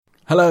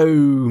Hello,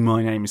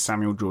 my name is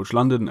Samuel George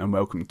London and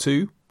welcome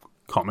to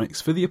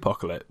Comics for the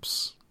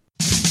Apocalypse.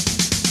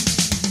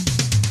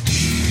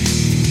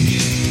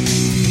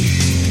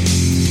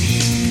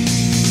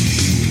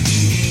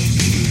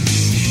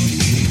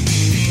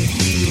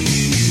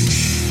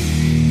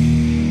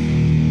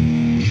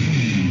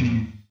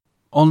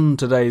 On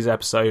today's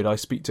episode, I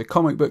speak to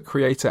comic book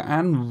creator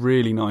and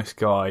really nice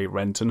guy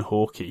Renton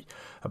Hawkey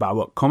about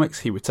what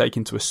comics he would take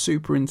into a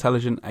super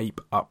intelligent ape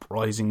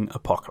uprising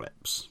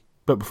apocalypse.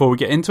 But before we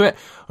get into it,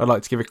 I'd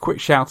like to give a quick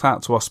shout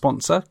out to our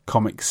sponsor,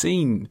 Comic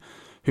Scene,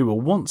 who will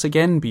once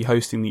again be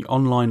hosting the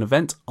online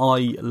event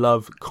I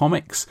Love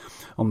Comics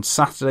on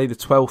Saturday the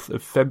 12th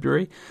of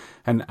February.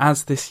 And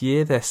as this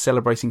year they're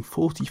celebrating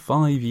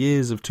 45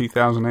 years of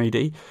 2000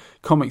 AD,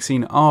 Comic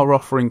Scene are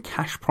offering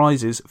cash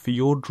prizes for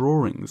your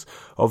drawings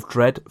of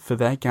Dredd for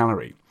their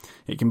gallery.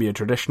 It can be a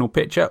traditional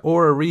picture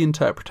or a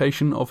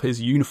reinterpretation of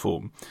his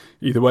uniform.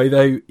 Either way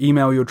though,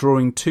 email your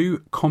drawing to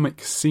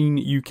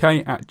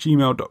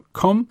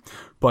comicsceneuk@gmail.com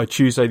by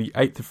Tuesday the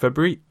 8th of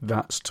February.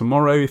 That's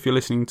tomorrow if you're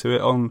listening to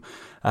it on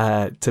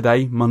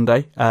today,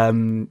 Monday,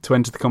 to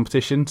enter the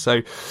competition.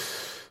 So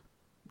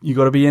you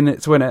got to be in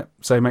it to win it,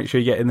 so make sure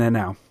you get in there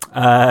now.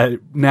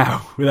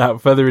 Now,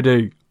 without further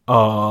ado,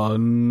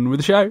 on with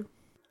the show.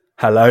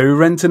 Hello,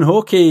 Renton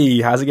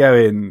Hawkey. How's it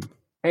going?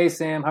 Hey,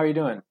 Sam. How are you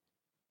doing?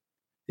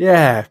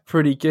 Yeah,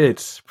 pretty good.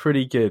 It's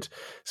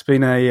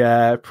been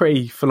a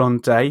pretty full-on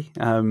day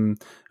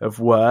of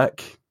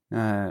work.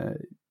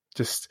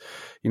 Just,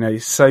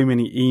 so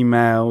many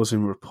emails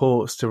and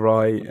reports to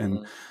write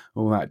and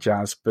all that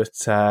jazz. But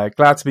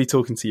glad to be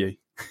talking to you.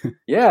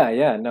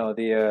 Yeah. No,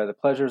 the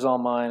pleasure's all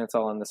mine. It's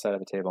all on this side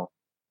of the table.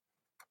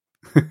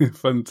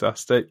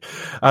 Fantastic.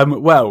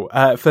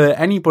 For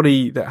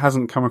anybody that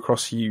hasn't come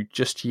across you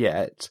just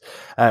yet,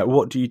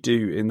 what do you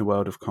do in the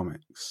world of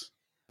comics?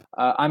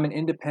 I'm an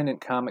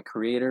independent comic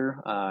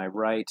creator. I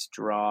write,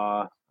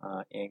 draw,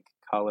 ink,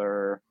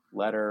 color,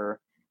 letter,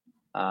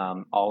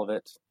 all of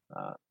it.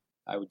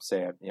 I would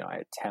say, I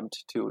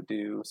attempt to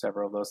do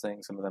several of those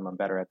things. Some of them I'm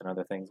better at than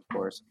other things, of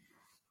course.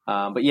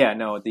 But yeah,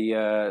 no,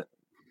 the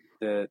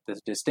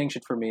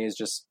distinction for me is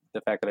just the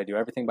fact that I do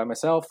everything by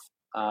myself.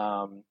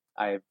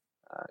 I've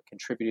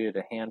contributed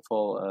a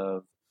handful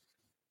of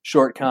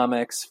short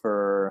comics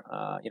for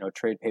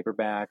trade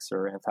paperbacks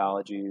or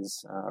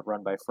anthologies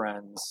run by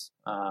friends,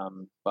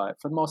 but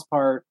for the most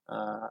part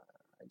I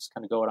just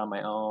kind of go out on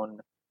my own,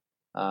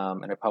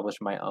 and I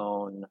publish my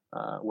own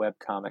web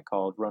comic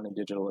called Renton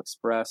Digital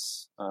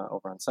Express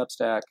over on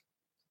Substack,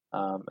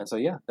 and so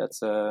yeah, that's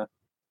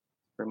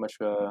pretty much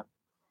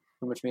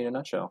me in a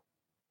nutshell.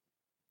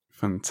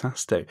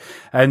 Fantastic.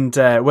 And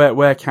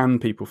where can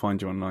people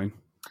find you online?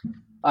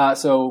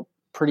 So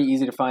pretty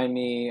easy to find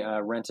me,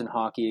 Renton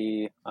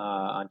Hawkey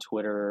on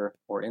Twitter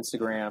or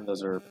Instagram.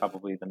 Those are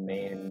probably the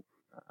main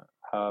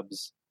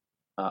hubs.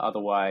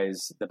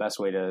 Otherwise, the best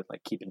way to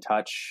keep in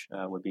touch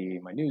would be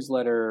my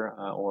newsletter,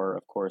 or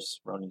of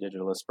course, Renton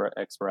Digital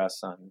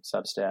Express on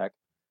Substack.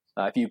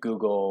 If you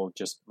Google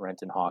just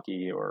Renton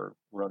Hawkey or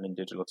Renton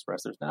Digital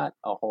Express, there's not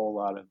a whole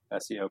lot of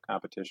SEO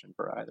competition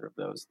for either of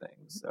those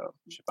things. So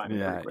you should find it.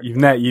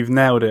 Yeah, you've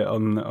nailed it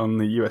on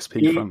the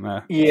USP front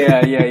there.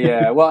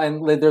 Yeah. Well,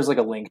 and there's a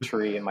link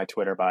tree in my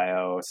Twitter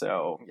bio.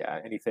 So yeah,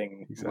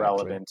 anything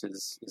relevant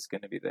is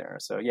going to be there.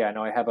 So yeah,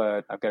 no,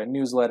 I've got a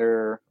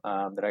newsletter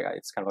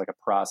it's kind of like a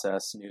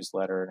process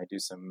newsletter, and I do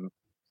some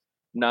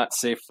not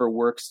safe for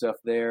work stuff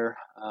there.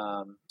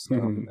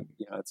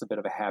 It's a bit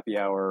of a happy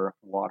hour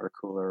water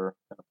cooler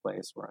kind of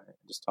place where I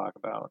just talk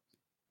about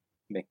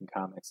making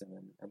comics, and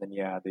then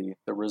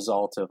the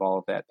result of all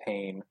of that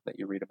pain that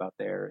you read about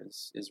there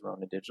is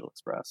Renton Digital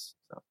Express.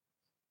 So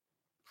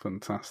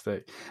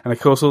fantastic. And of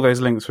course all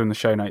those links are in the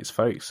show notes,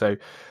 folks, so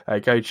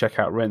go check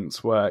out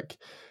Rent's work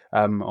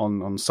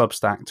on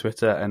Substack,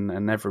 Twitter,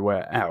 and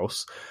everywhere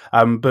else.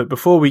 But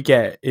before we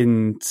get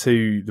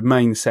into the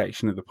main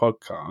section of the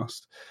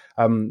podcast,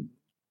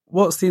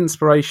 what's the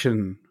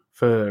inspiration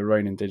for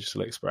Renton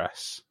Digital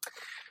Express?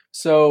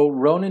 So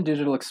Renton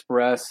Digital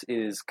Express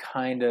is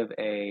kind of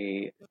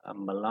a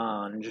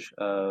melange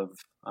of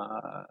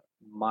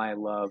my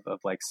love of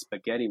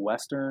spaghetti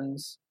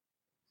westerns,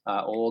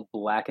 old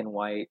black and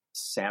white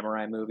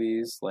samurai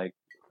movies like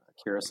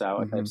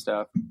Kurosawa type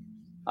stuff,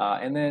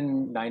 and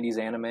then 90s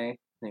anime,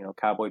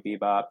 Cowboy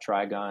Bebop,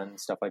 Trigun,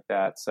 stuff like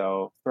that.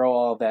 So throw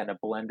all of that in a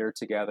blender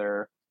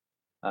together,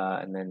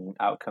 and then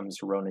out comes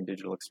Renton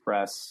Digital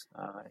Express.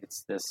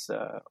 It's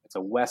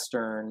a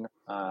Western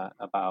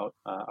about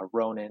a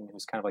Ronin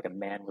who's kind of like a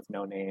man with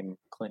no name,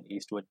 Clint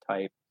Eastwood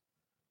type.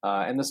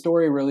 And the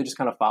story really just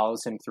kind of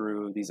follows him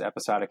through these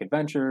episodic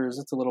adventures.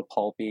 It's a little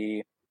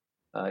pulpy.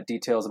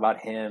 Details about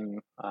him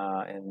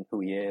and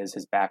who he is,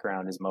 his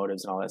background, his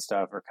motives, and all that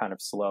stuff are kind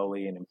of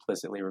slowly and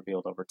implicitly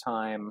revealed over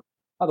time.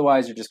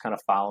 Otherwise, you're just kind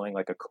of following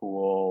a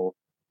cool,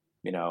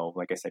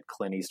 like I said,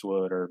 Clint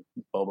Eastwood or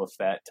Boba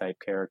Fett type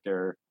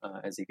character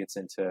as he gets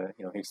into,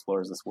 he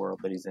explores this world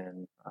that he's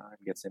in and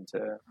gets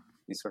into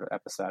these sort of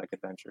episodic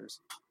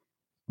adventures.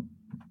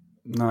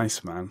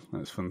 Nice, man.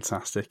 That's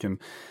fantastic. And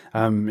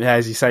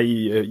as you say,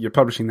 you're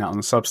publishing that on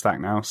Substack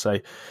now. So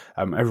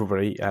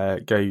everybody,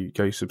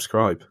 go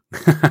subscribe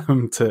to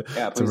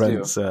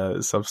Rent's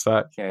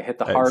Substack. Yeah, hit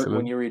the heart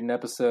when you read an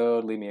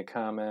episode. Leave me a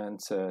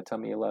comment. Tell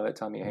me you love it.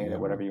 Tell me you hate it.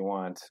 Whatever you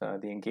want.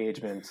 The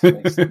engagement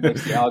makes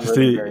the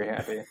algorithm very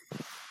happy.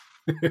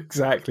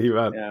 Exactly,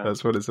 man. Yeah.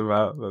 That's what it's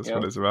about. That's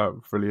what it's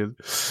about. Brilliant.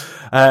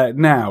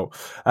 Now,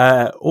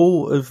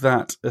 all of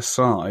that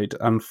aside,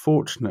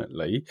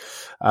 unfortunately,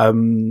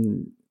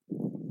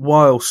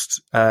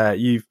 whilst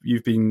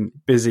you've been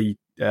busy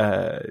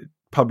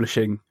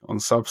publishing on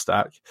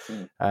Substack,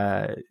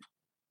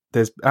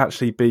 there's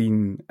actually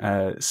been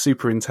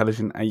Super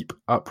Intelligent Ape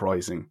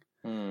Uprising.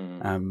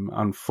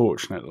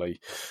 Unfortunately,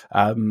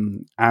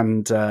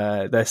 and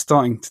they're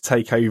starting to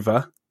take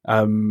over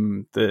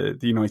the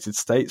United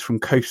States from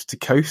coast to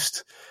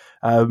coast.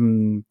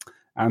 And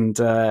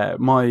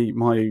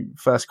my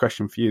first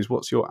question for you is,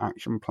 what's your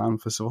action plan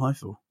for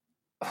survival?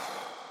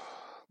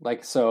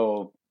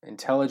 So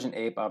Intelligent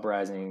Ape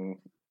Uprising,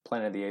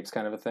 Planet of the Apes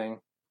kind of a thing?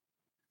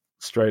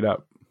 Straight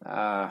up.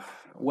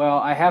 Well,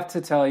 I have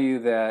to tell you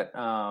that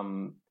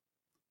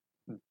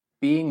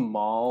being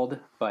mauled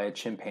by a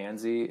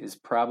chimpanzee is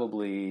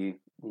probably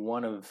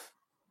one of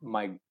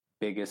my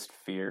biggest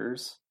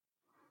fears.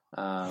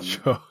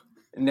 Sure.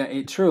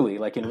 No, truly,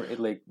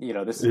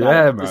 this is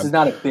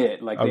not a bit.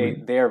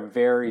 They are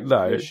very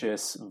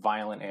vicious,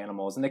 violent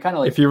animals, and they kind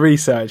of if you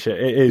research it,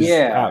 it is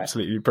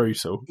absolutely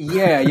brutal.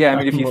 Yeah.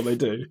 I mean, what they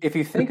do. If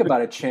you think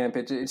about a chimp,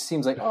 it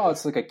seems like, oh,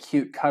 it's like a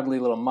cute, cuddly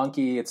little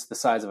monkey. It's the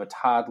size of a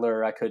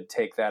toddler. I could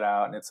take that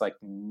out, and it's like,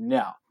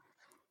 no,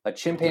 a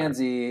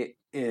chimpanzee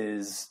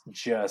is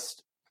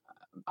just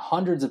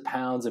hundreds of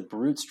pounds of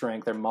brute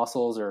strength. Their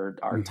muscles are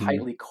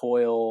tightly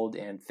coiled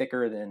and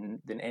thicker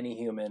than any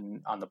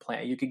human on the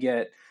planet. You could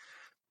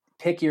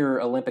pick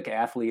your Olympic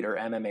athlete or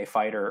MMA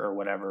fighter or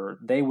whatever,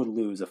 they would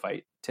lose a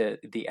fight to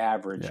the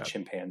average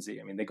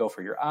chimpanzee. I mean, they go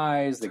for your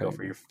eyes, they go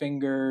for your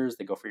fingers,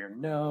 they go for your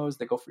nose,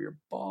 they go for your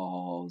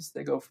balls,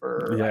 they go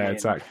for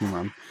exactly,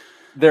 man.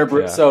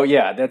 So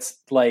that's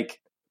like,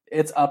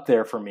 it's up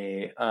there for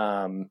me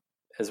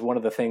as one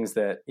of the things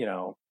that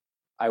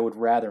I would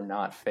rather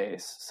not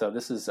face. So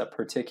this is a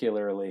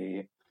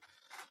particularly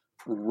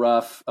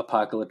rough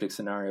apocalyptic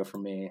scenario for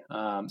me.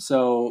 I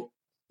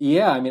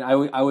mean,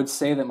 I would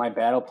say that my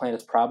battle plan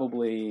is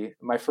probably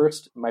my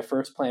first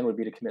plan would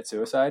be to commit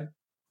suicide.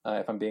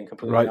 If I'm being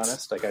completely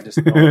honest, like I just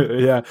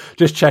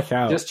just check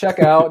out.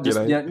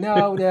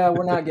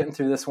 We're not getting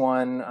through this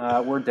one.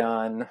 We're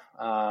done.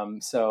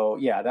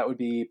 That would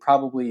be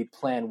probably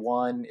plan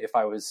one if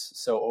I was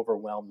so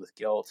overwhelmed with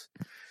guilt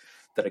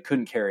that I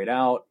couldn't carry it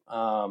out.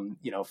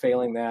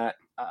 Failing that,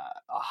 a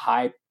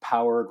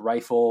high-powered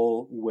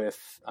rifle with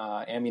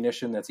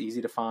ammunition that's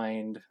easy to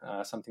find,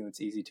 something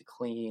that's easy to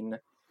clean,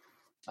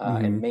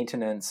 and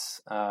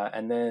maintenance.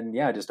 And then,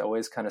 just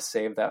always kind of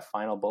save that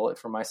final bullet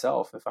for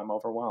myself if I'm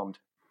overwhelmed.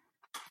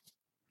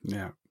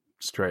 Yeah,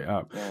 straight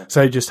up. Yeah.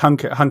 So just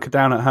hunker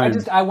down at home.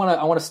 I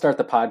want to start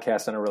the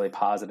podcast on a really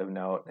positive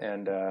note,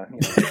 and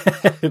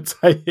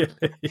totally.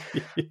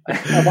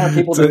 I want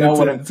people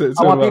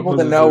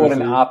to know what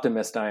an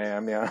optimist I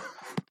am. Yeah.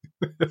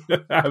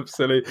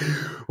 Absolutely.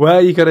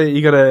 Well, you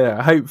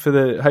gotta hope for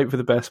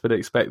the best, but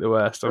expect the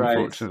worst.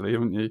 Unfortunately,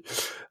 haven't you?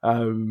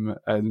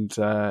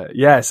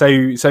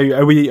 So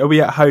are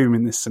we at home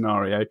in this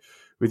scenario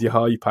with your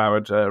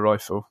high-powered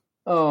rifle?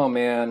 Oh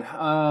man,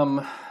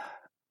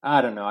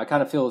 I don't know. I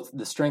kind of feel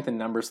the strength in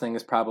numbers thing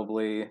is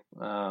probably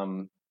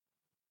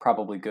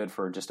good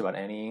for just about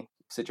any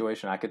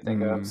situation I could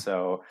think of.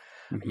 So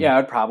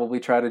I'd probably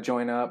try to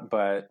join up.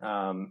 But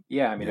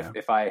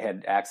if I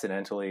had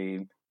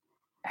accidentally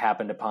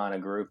happened upon a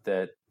group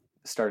that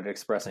started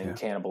expressing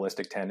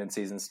cannibalistic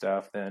tendencies and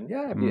stuff, then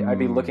I'd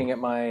be looking at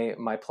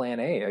my plan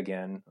A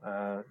again.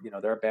 There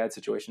are bad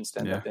situations to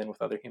end up in with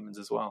other humans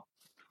as well.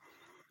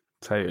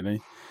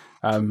 Totally.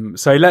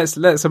 So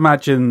let's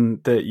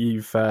imagine that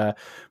you've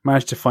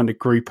managed to find a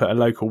group at a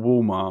local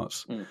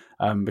Walmart,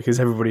 because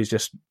everybody's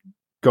just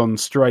gone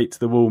straight to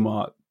the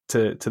Walmart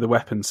to the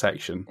weapons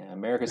section. Yeah,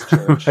 America's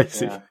church.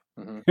 Basically. Yeah.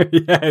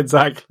 Yeah,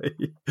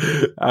 exactly.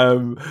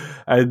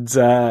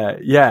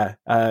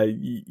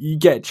 You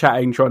get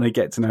chatting, trying to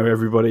get to know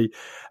everybody,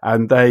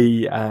 and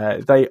they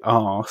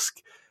ask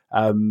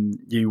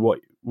you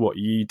what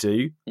you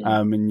do,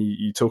 and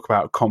you talk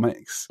about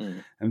comics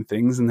and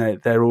things, and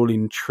they're all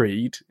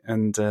intrigued.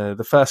 And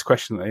the first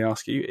question that they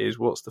ask you is,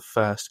 "What's the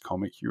first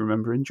comic you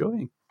remember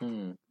enjoying?"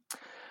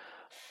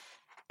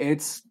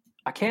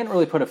 I can't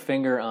really put a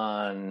finger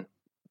on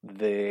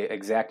the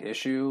exact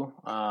issue,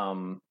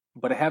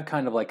 but I have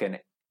kind of like an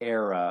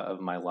era of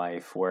my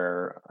life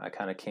where I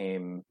kind of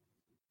came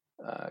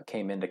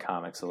into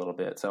comics a little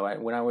bit. So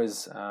when I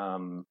was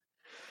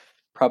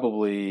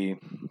probably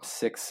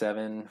 6,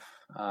 7,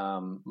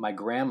 my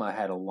grandma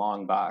had a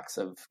long box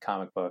of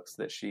comic books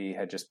that she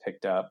had just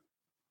picked up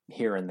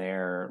here and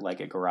there, like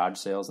at garage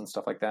sales and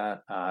stuff like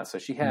that. So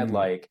she had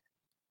like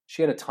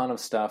she had a ton of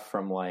stuff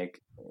from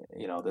like,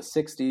 you know, the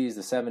 60s,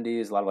 the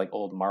 70s, a lot of like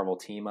old Marvel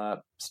team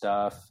up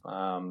stuff.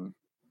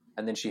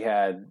 And then she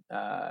had,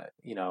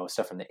 you know,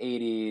 stuff from the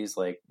 80s,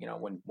 like, you know,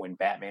 when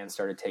Batman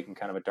started taking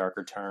kind of a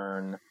darker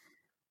turn,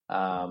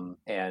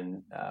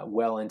 and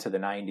well into the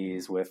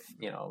 90s with,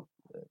 you know,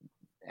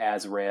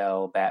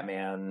 Azrael,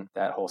 Batman,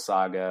 that whole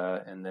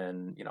saga, and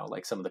then, you know,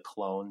 like some of the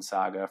clone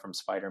saga from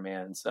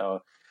Spider-Man.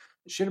 So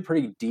she had a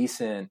pretty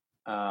decent,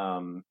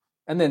 and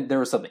then there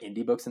were some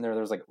indie books in there.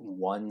 There was like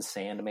one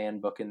Sandman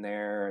book in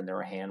there, and there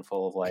were a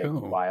handful of like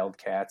Cool.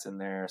 Wildcats in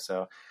there.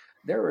 So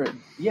there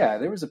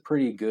was a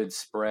pretty good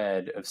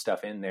spread of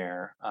stuff in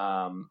there.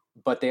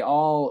 But they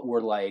all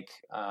were like,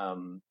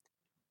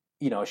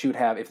 you know, she would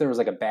have, if there was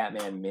like a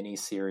Batman mini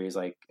series,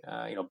 like,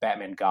 you know,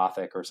 Batman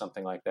Gothic or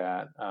something like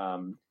that.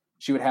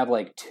 She would have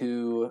like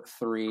 2,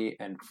 3,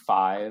 and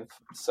 5.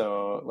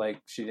 So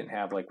like she didn't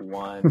have like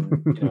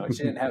one, you know,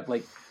 she didn't have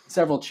like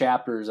several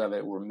chapters of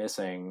it were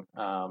missing.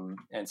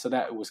 And so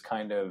that was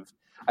kind of,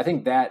 I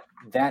think that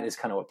is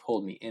kind of what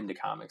pulled me into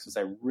comics, is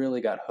I really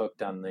got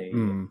hooked on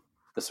the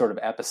sort of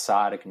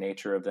episodic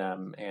nature of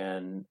them.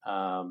 And,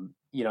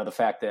 you know, the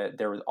fact that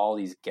there was all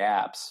these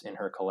gaps in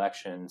her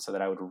collection, so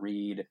that I would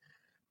read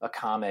a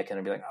comic and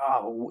I'd be like,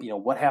 oh, you know,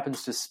 what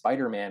happens to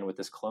Spider-Man with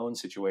this clone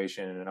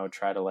situation? And I would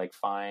try to like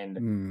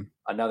find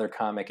another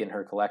comic in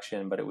her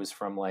collection, but it was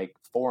from like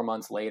 4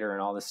 months later,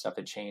 and all this stuff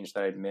had changed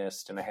that I'd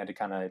missed. And I had to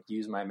kind of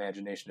use my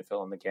imagination to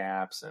fill in the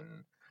gaps.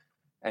 And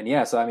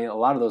yeah, so I mean, a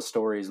lot of those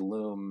stories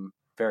loom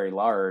very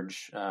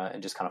large,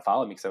 and just kind of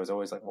followed me, because I was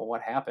always like, well,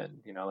 what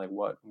happened? You know, like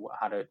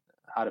how to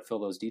fill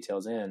those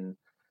details in.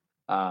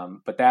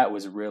 But that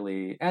was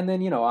really, and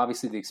then, you know,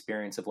 obviously the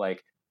experience of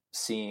like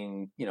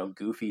seeing, you know,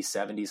 goofy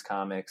 70s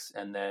comics,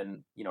 and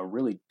then, you know,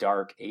 really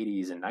dark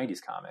 80s and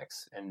 90s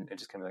comics, and it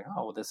just kind of like,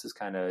 oh, well, this is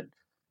kind of,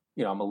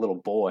 you know, I'm a little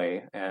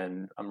boy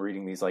and I'm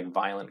reading these like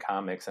violent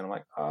comics, and I'm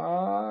like, you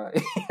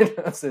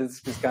know, so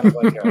it's just kind of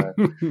like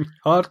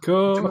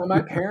hardcore.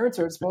 My parents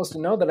are supposed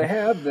to know that I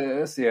have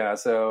this. Yeah.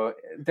 So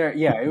there,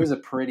 yeah, it was a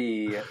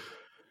pretty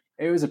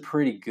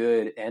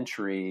good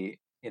entry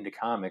into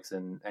comics.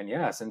 And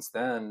yeah, since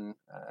then,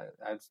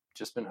 I've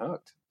just been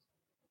hooked.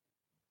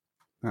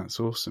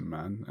 That's awesome,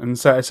 man. And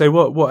so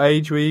what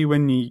age were you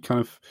when you kind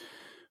of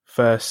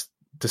first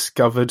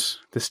discovered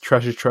this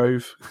treasure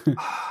trove?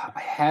 I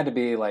had to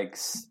be like,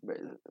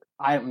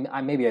 I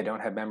maybe I don't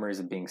have memories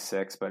of being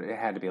 6, but it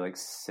had to be like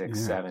 6,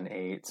 7,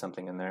 8,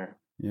 something in there.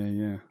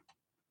 Yeah.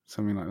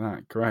 Something like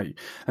that. Great.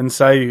 And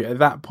so at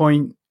that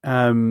point,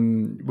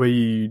 were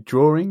you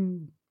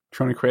trying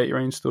to create your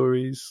own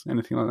stories,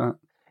 anything like that?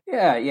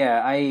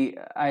 Yeah.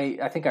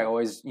 I think I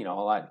always, you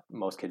know,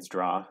 most kids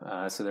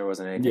draw, so there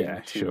wasn't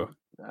anything too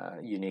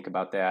unique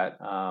about that.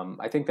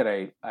 I think that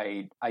I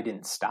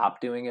didn't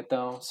stop doing it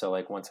though. So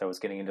like once I was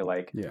getting into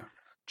like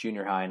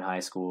junior high and high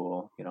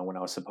school, you know, when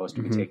I was supposed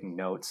to be taking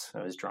notes,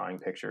 I was drawing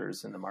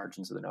pictures in the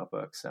margins of the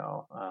notebook.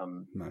 So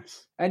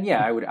nice. And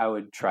yeah, I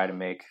would try to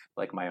make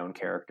like my own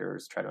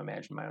characters, try to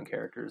imagine my own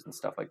characters and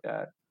stuff like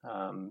that.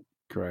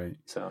 Great.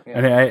 So yeah.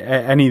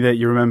 Any that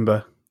you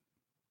remember?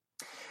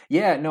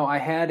 Yeah, no, I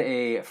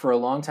had for a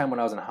long time when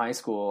I was in high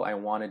school, I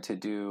wanted to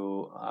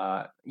do,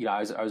 you know,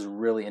 I was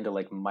really into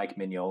like Mike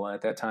Mignola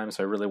at that time.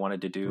 So I really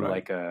wanted to do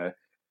like a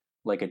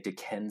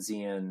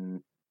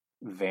Dickensian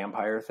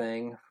vampire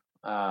thing.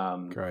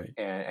 Great.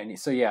 And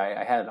so, yeah,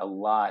 I had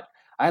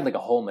like a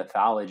whole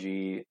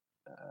mythology,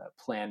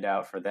 planned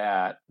out for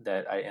that,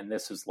 and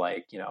this was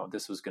like, you know,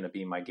 this was going to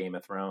be my Game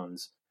of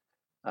Thrones.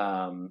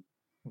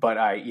 But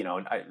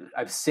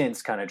I've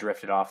since kind of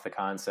drifted off the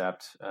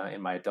concept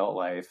in my adult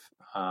life.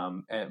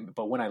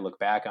 But when I look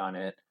back on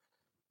it,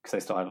 because I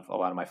still have a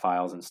lot of my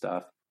files and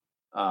stuff,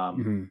 I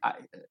don't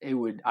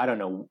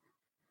know.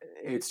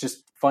 It's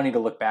just funny to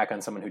look back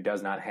on someone who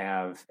does not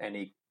have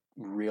any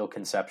real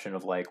conception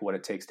of like what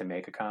it takes to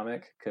make a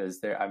comic. Because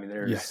there's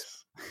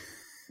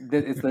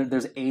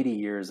 80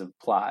 years of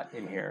plot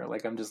in here.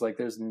 Like, I'm just like,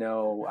 I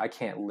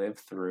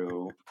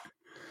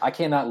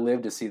cannot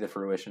live to see the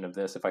fruition of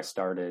this if I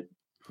started,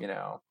 you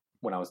know,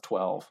 when I was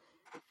 12.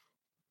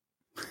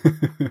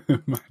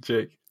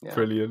 Magic. Yeah.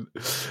 Brilliant.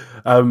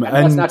 And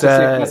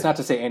that's not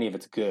to say any of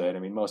it's good. I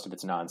mean, most of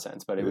it's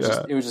nonsense, but it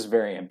was just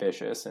very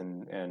ambitious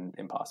and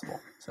impossible.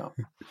 So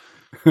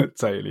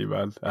totally,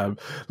 man.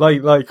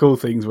 Like all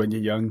things when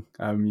you're young,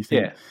 you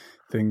think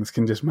things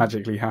can just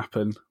magically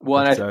happen.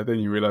 Well, then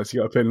you realise you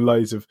got to put in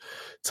loads of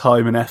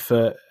time and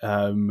effort,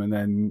 and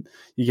then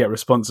you get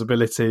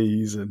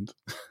responsibilities. And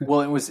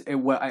well,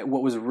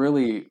 what was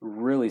really,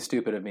 really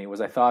stupid of me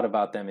was I thought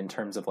about them in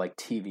terms of like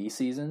TV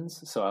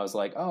seasons. So I was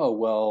like, oh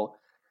well,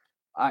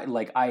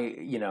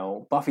 you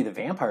know, Buffy the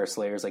Vampire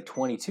Slayer is like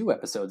 22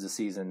 episodes a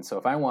season. So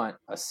if I want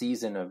a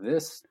season of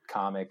this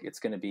comic, it's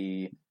going to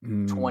be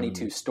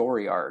 22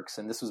 story arcs.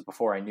 And this was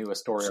before I knew a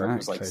story arc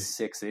was like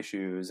 6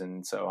 issues.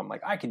 And so I'm like,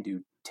 I can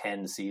do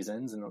 10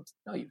 seasons. And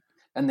no,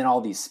 and then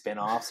all these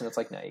spin-offs, and it's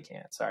like, no, you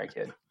can't. Sorry,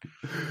 kid.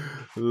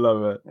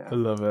 Love it. Yeah. I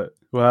love it.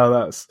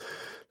 Well,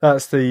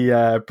 that's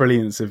the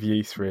brilliance of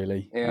youth,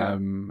 really. Yeah.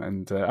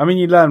 And I mean,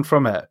 you learn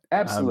from it.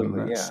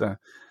 Absolutely.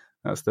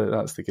 That's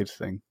the good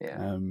thing.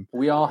 Yeah.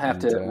 We all have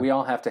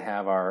to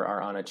have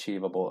our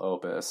unachievable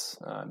opus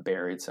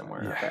buried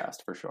somewhere in our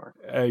past, for sure.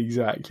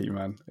 Exactly,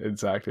 man.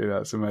 Exactly.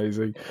 That's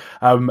amazing.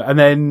 And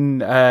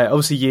then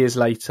obviously years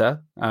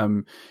later,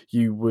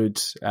 you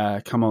would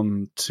come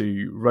on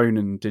to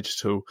Ronin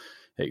Digital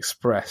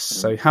Express. Mm-hmm.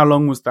 So how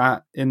long was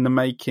that in the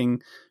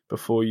making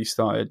before you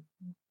started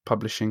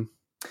publishing?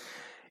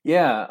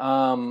 Yeah.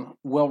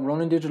 Well,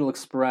 Ronin Digital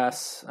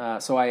Express.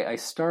 So I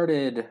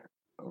started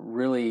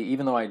really,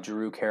 even though I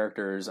drew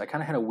characters, I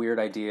kind of had a weird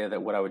idea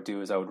that what I would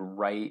do is I would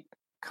write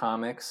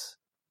comics,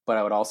 but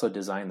I would also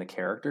design the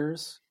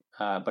characters.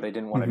 But I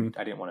didn't want to. Mm-hmm.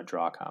 I didn't want to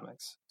draw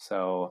comics.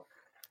 So.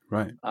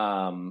 Right.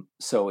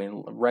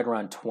 So right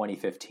around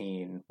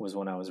 2015 was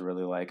when I was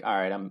really like, all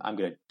right, I'm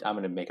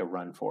gonna make a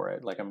run for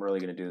it. Like, I'm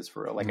really gonna do this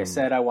for real. Like I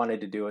said, I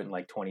wanted to do it in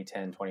like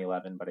 2010,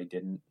 2011, but I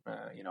didn't.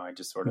 I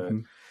just sort of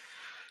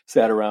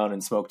sat around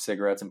and smoked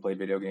cigarettes and played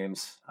video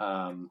games.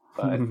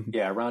 But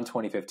yeah, around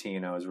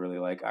 2015, I was really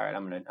like, all right,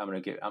 I'm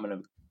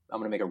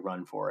gonna make a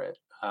run for it.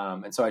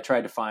 And so I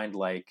tried to find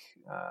like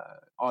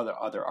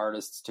other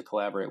artists to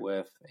collaborate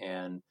with,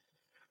 and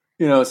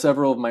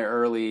several of my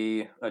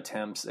early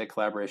attempts at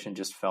collaboration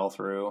just fell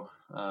through.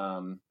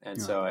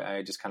 So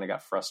I just kind of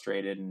got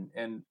frustrated.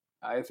 And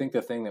I think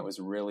the thing that was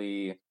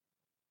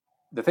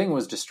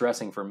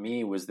distressing for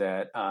me was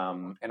that,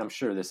 and I'm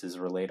sure this is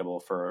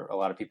relatable for a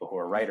lot of people who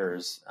are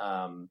writers,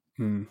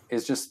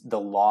 is just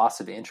the loss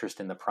of interest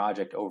in the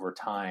project over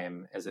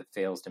time as it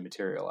fails to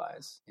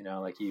materialize.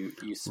 Like you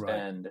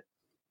spend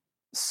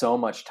so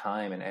much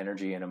time and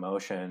energy and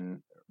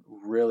emotion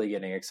really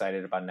getting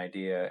excited about an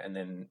idea, and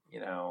then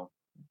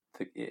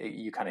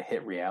you kind of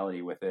hit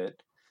reality with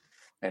it,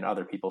 and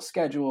other people's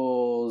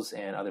schedules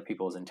and other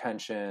people's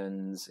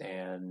intentions,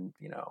 and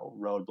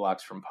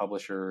roadblocks from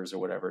publishers or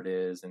whatever it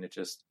is, and it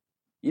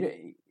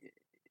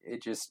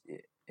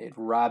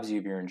robs you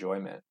of your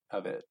enjoyment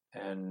of it.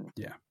 And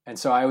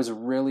so I was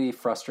really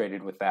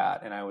frustrated with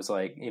that, and I was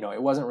like,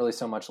 it wasn't really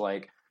so much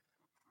like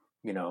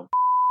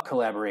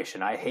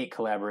collaboration. I hate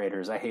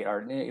collaborators. I hate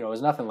art. It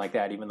was nothing like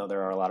that, even though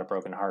there are a lot of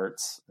broken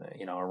hearts,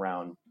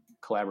 around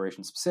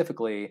collaboration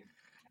specifically.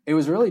 It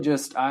was really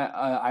just,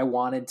 I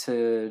wanted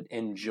to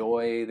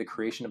enjoy the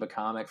creation of a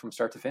comic from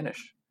start to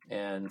finish.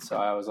 And so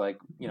I was like,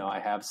 I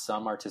have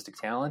some artistic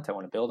talent. I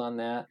want to build on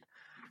that.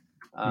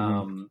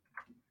 And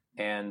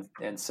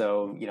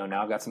so,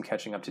 now I've got some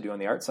catching up to do on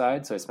the art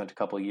side. So I spent a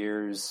couple of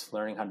years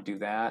learning how to do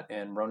that.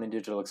 And Ronin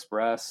Digital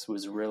Express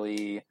was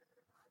really,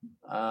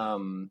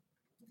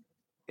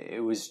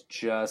 it was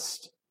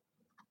just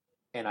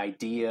an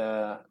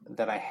idea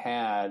that I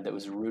had that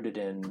was rooted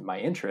in my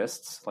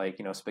interests,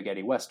 like,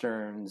 spaghetti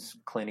westerns,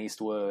 Clint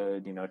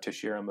Eastwood,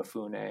 Toshiro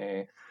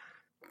Mifune,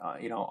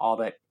 all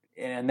that.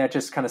 And that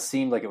just kind of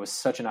seemed like it was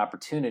such an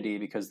opportunity,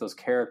 because those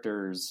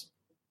characters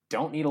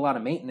don't need a lot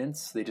of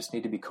maintenance. They just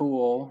need to be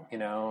cool,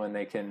 and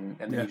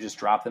then you just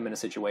drop them in a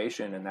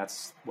situation, and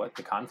that's what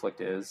the conflict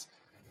is.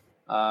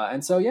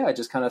 And so, it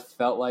just kind of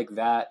felt like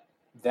that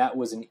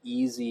was an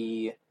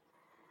easy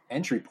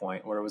entry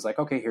point, where it was like,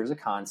 okay, here's a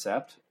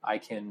concept. I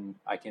can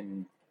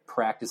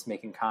practice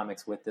making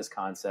comics with this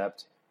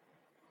concept,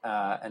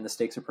 and the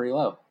stakes are pretty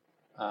low.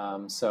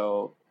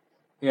 So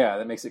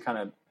that makes it kind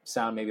of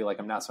sound maybe like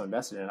I'm not so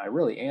invested in it. I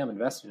really am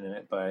invested in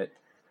it, but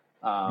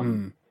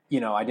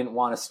I didn't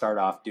want to start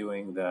off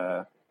doing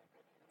the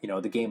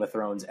Game of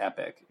Thrones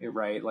epic,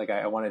 right? Like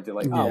I wanted to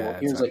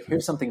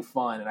here's something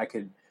fun, and I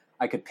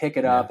could pick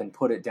it up and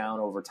put it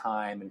down over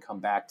time and come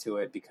back to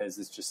it, because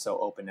it's just so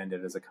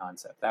open-ended as a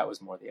concept. That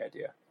was more the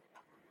idea.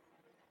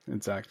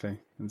 Exactly.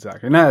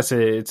 No,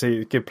 it's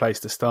a good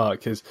place to start,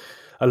 because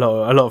a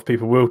lot of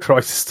people will try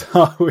to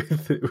start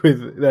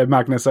with their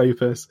magnus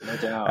opus, no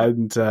doubt.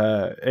 And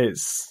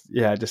it's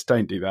just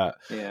don't do that.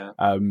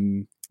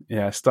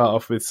 Start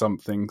off with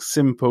something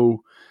simple,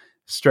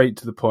 straight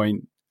to the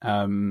point,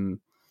 and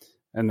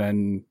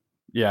then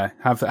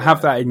have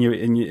that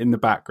in the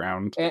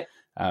background.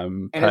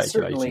 And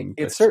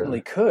it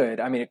certainly could.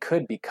 I mean, it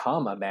could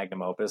become a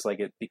magnum opus,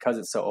 because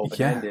it's so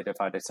open-ended. If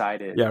I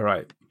decided,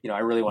 I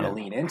really want to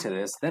lean into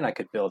this, then I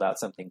could build out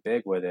something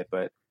big with it.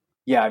 But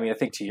I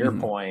think to your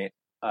point,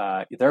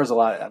 there are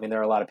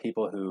a lot of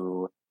people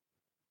who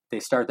they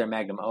start their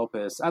magnum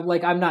opus.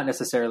 I'm not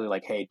necessarily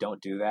like, hey,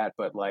 don't do that,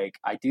 but I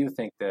do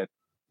think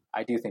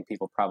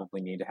people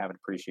probably need to have an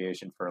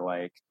appreciation for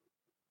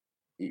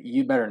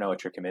you better know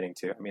what you're committing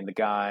to. I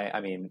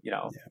mean,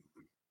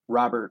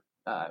 Robert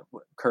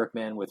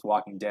Kirkman with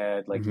Walking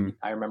Dead,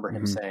 I remember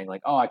him saying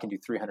I can do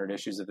 300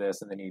 issues of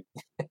this, and then he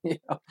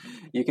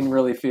you can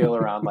really feel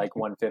around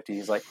 150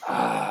 he's like,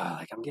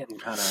 I'm getting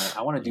kind of,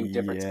 I want to do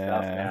different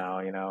stuff now,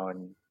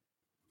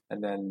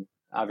 and then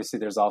obviously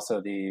there's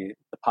also the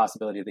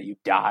possibility that you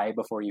die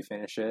before you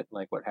finish it,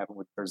 like what happened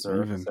with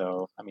Berserk.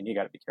 So I mean, you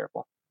got to be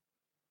careful.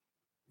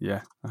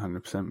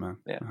 100%, man.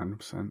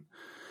 100%.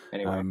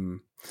 Anyway,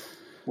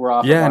 We're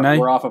off Yeah, no.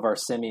 we're off of our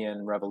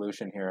simian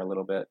revolution here a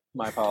little bit.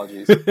 My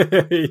apologies.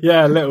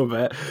 Yeah, a little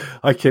bit.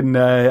 I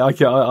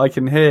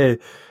can hear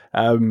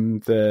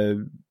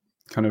the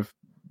kind of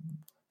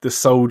the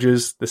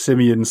soldiers, the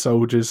simian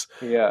soldiers,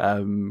 Yeah.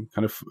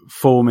 kind of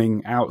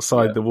forming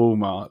outside the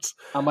Walmart.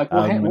 I'm like,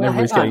 well, and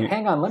everybody's getting...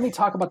 hang on. Let me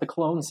talk about the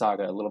Clone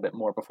Saga a little bit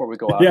more before we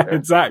go out Yeah, there.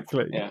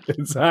 exactly. Yeah.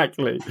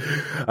 Exactly.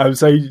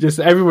 So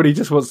everybody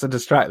just wants to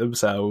distract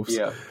themselves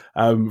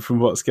from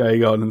what's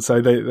going on, and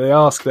so they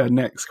ask their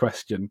next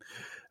question,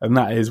 and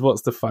that is,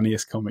 what's the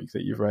funniest comic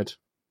that you've read?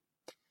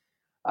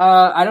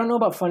 I don't know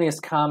about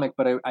funniest comic,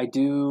 but I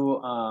do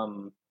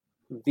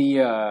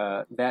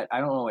that I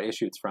don't know what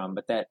issue it's from,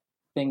 but that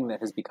thing that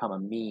has become a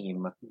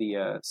meme,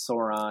 the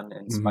Sauron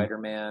and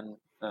Spider-Man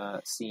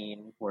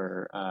scene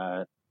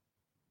where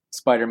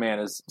Spider-Man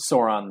is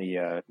Sauron,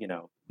 the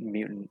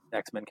mutant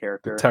X-Men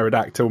character, the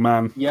pterodactyl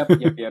man. Yep.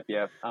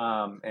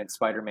 And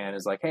Spider-Man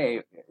is like,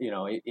 hey,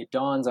 it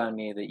dawns on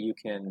me that you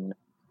can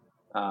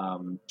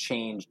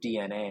change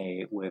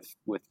DNA with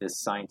this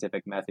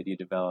scientific method you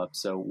developed.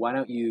 So why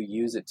don't you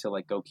use it to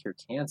like go cure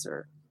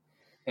cancer?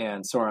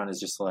 And Sauron is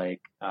just like,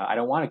 I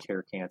don't want to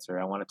cure cancer.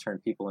 I want to turn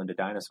people into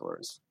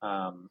dinosaurs.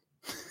 As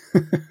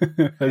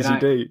you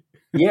do.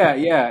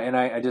 Yeah. And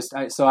I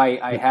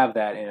have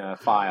that in a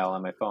file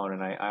on my phone,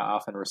 and I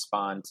often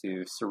respond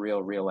to surreal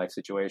real life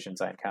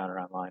situations I encounter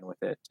online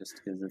with it, just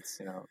because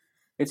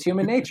it's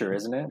human nature,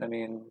 isn't it? I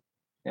mean,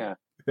 yeah.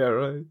 Yeah,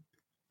 right.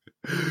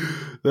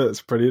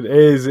 That's brilliant.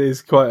 It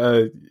is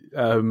quite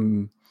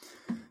a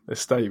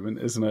statement,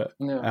 isn't it?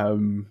 Yeah.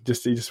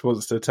 He just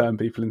wants to turn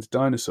people into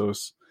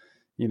dinosaurs.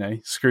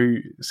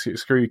 Screw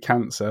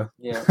cancer.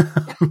 Yeah.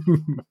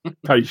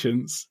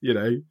 Patience.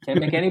 Can't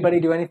make anybody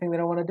do anything they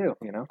don't want to do.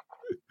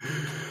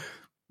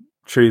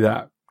 True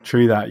that.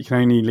 You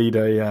can only lead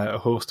a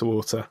horse to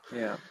water.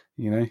 Yeah.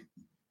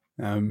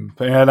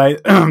 But yeah,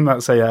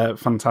 that's a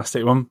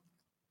fantastic one.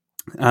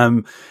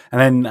 And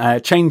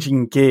then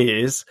changing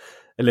gears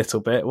a little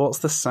bit, what's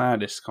the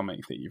saddest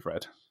comic that you've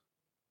read?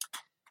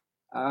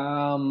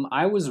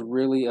 I was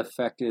really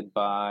affected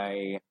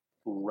by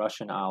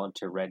Russian Olive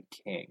to Red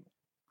King.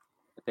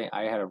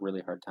 I had a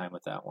really hard time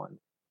with that one.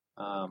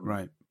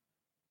 Right.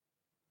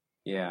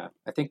 Yeah,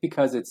 I think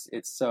because it's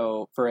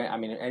so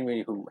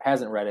anybody who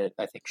hasn't read it,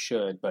 I think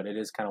should, but it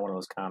is kind of one of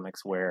those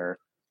comics where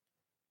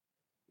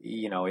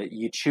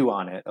you chew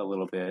on it a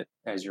little bit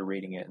as you're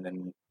reading it, and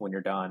then when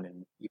you're done,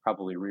 and you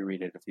probably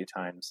reread it a few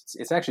times.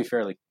 It's actually a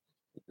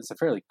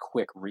fairly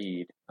quick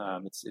read.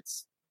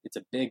 It's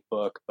a big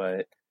book,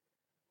 but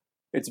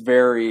it's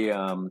very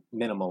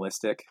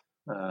minimalistic.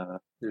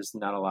 There's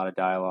not a lot of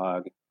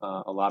dialogue.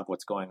 A lot of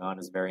what's going on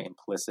is very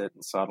implicit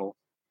and subtle.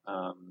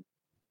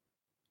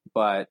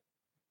 But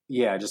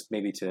yeah, just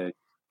maybe to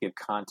give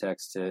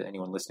context to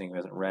anyone listening who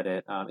hasn't read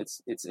it,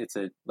 it's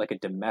a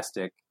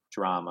domestic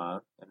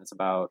drama, and it's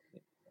about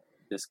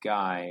this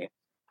guy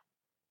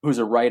who's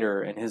a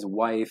writer, and his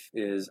wife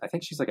is, I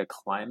think she's like a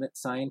climate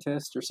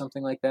scientist or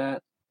something like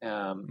that.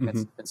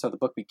 And so the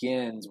book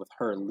begins with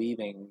her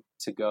leaving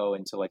to go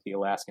into like the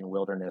Alaskan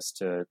wilderness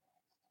to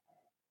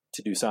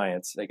do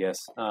science, I guess.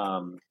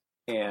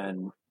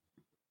 And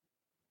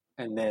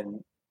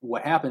then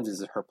what happens is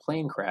that her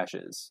plane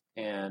crashes,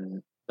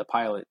 and the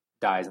pilot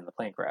dies in the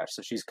plane crash.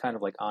 So she's kind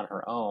of like on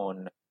her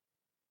own,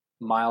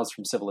 miles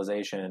from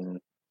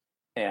civilization,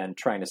 and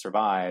trying to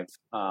survive.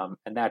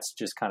 And that's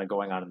just kind of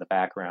going on in the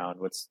background.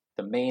 What's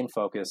the main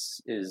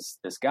focus is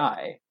this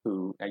guy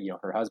who,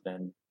 her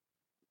husband,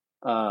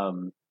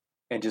 and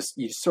you just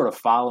sort of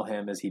follow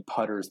him as he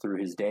putters through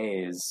his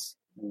days,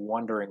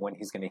 wondering when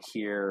he's going to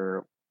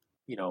hear,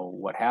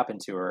 what happened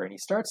to her. And he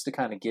starts to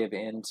kind of give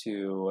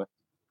into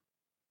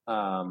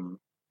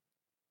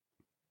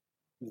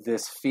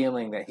this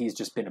feeling that he's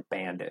just been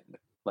abandoned.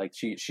 Like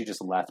she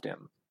just left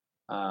him.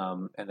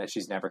 And that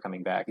she's never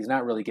coming back. He's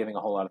not really giving a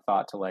whole lot of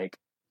thought to like,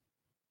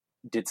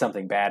 did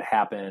something bad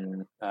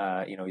happen?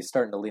 He's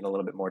starting to lean a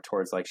little bit more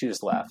towards like, she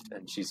just left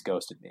and she's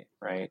ghosted me.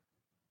 Right.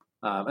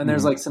 And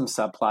there's like some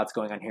subplots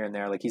going on here and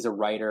there. Like he's a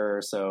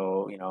writer,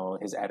 so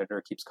his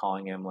editor keeps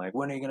calling him like,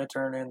 when are you going to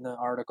turn in the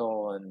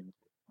article? And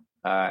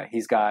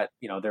he's got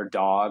their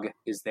dog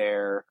is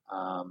there,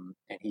 and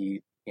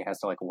he has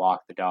to like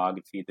walk the dog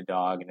and feed the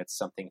dog, and it's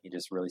something he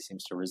just really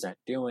seems to resent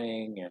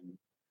doing. And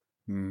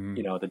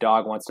the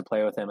dog wants to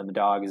play with him, and the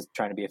dog is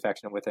trying to be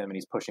affectionate with him, and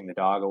he's pushing the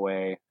dog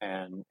away.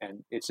 And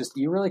it's just,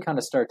 you really kind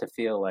of start to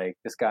feel like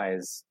this guy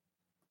is,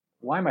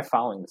 why am I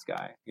following this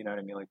guy? You know what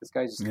I mean? Like this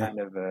guy's just kind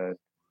of a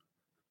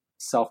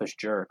selfish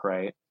jerk,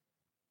 right?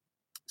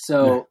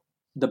 So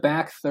the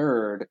back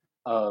third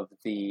of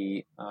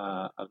the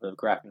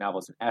graphic novel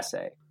is an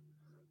essay,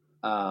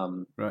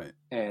 right?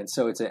 And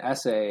so it's an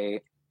essay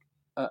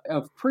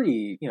of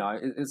pretty,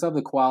 it's of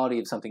the quality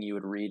of something you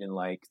would read in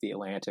like the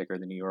Atlantic or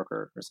the New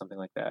Yorker or something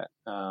like that.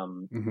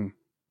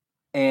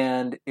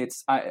 And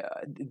it's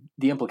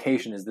the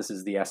implication is this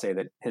is the essay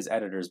that his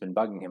editor's been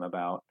bugging him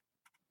about,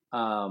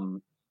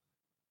 and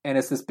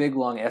it's this big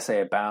long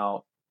essay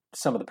about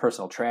some of the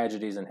personal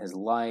tragedies in his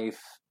life.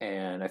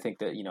 And I think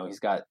that, he's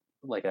got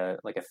like a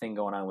thing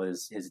going on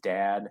with his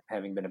dad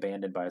having been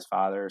abandoned by his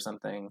father or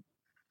something,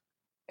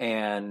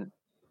 and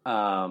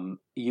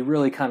you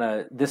really kind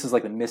of, this is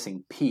like the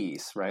missing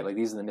piece, right? Like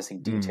these are the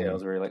missing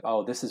details where you're like,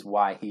 oh, this is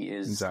why he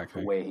is the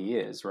way he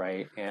is,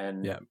 right?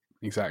 And yeah,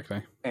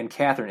 exactly. And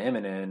Catherine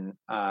Immonen,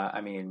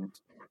 I mean,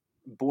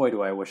 boy,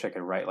 do I wish I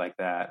could write like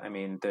that. I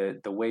mean,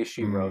 the way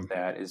she wrote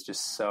that is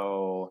just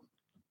so.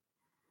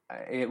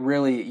 It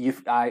really you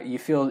start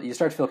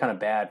to feel kind of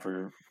bad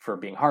for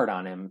being hard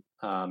on him,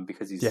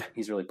 because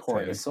he's really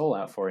pouring his soul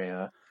out for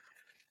you.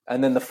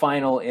 And then the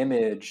final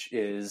image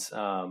is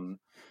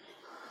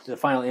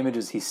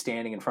he's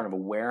standing in front of a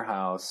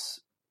warehouse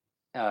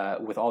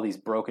with all these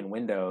broken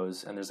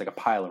windows, and there's like a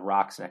pile of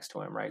rocks next to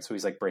him, right? So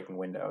he's like breaking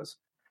windows.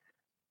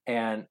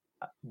 And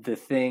the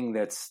thing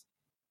that's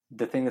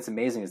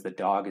amazing is the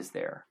dog is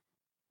there.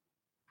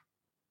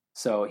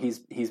 So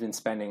he's been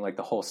spending like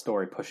the whole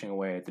story pushing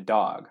away the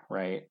dog,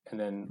 right? And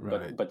then,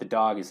 but the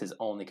dog is his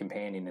only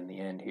companion in the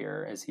end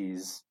here, as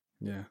he's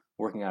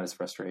working out his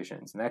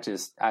frustrations. And that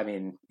just, I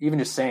mean, even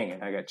just saying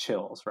it, I got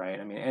chills, right?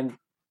 I mean,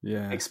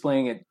 and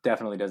explaining it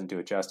definitely doesn't do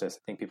it justice.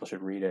 I think people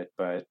should read it,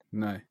 but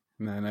no.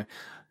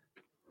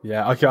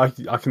 Yeah,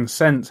 I can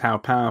sense how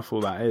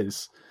powerful that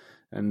is,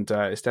 and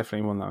it's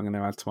definitely one that I'm going to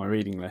add to my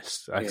reading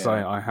list, because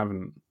I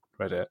haven't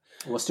read it.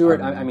 Well,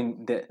 Stuart, I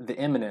mean, the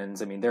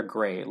Immonens, I mean, they're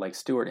great. Like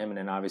Stuart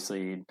Immonen,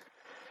 obviously,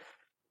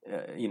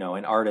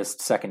 an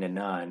artist second to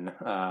none,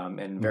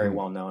 and very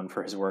well known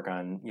for his work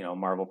on,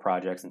 Marvel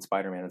projects and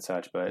Spider-Man and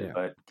such.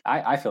 But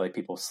I feel like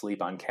people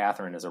sleep on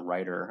Catherine as a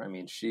writer. I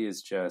mean, she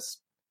is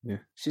just,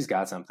 she's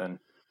got something.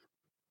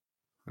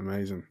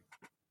 Amazing.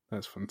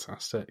 That's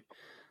fantastic.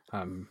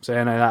 So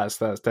that's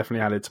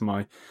definitely added to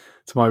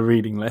my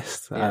reading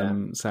list.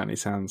 Certainly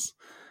sounds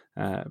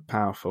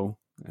powerful,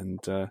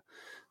 and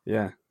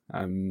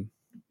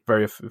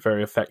very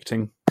very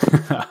affecting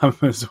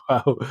as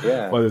well.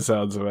 By the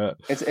sounds of it,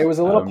 it was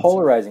a little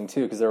polarizing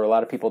too, because there were a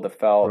lot of people that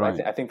felt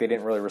I think they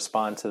didn't really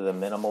respond to the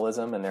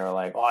minimalism, and they were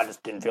like, "Oh, I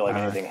just didn't feel like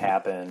anything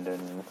happened."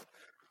 And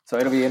so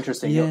it'll be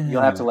interesting.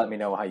 You'll have to let me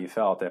know how you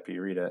felt after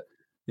you read it.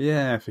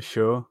 Yeah, for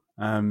sure.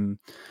 I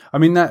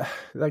mean that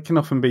can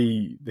often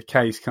be the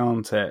case,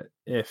 can't it?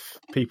 If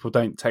people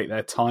don't take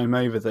their time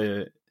over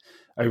the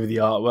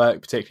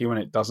artwork, particularly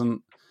when it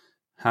doesn't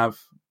have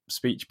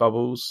speech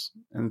bubbles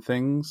and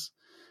things,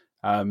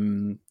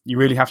 you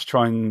really have to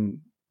try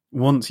and,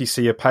 once you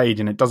see a page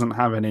and it doesn't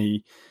have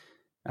any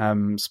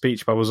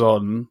speech bubbles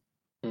on,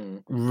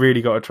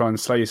 really got to try and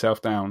slow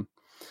yourself down.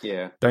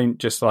 Don't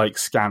just like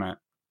scan it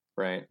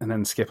and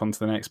then skip on to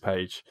the next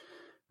page.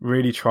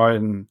 Really try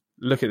and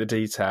look at the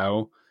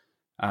detail,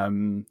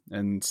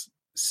 and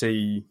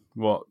see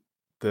what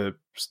the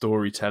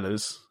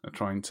storytellers are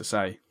trying to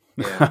say.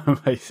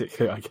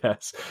 Basically, I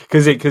guess,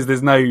 because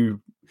there's no,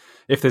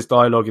 if there's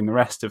dialogue in the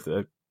rest of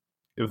the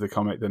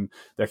comic, then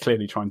they're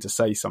clearly trying to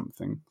say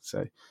something.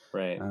 So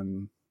I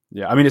mean,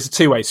 it's a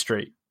two-way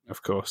street,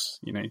 of course.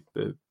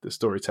 The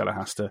storyteller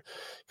has to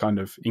kind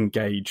of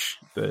engage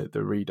the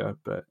reader,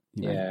 but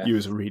you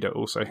as a reader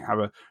also have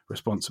a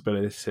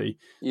responsibility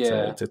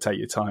to take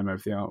your time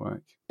over the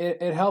artwork.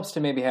 It helps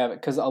to maybe have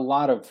it, because a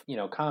lot of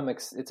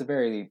comics, it's a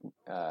very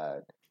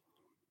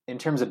in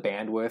terms of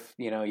bandwidth,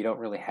 you don't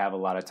really have a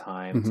lot of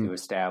time to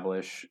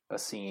establish a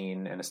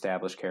scene and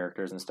establish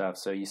characters and stuff.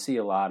 So you see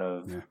a lot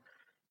of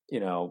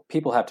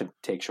people have to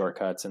take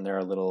shortcuts, and there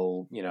are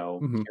little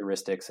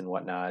heuristics and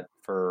whatnot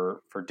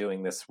for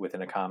doing this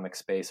within a comic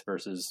space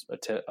versus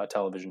a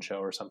television show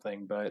or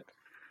something. But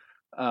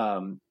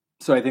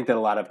so I think that a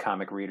lot of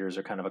comic readers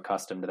are kind of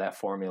accustomed to that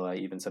formula,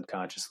 even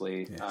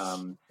subconsciously.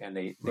 And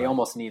they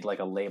almost need like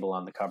a label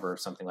on the cover of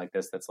something like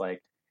this that's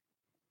like,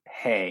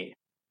 hey,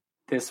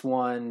 this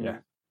one,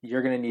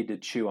 you're going to need to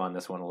chew on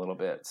this one a little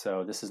bit.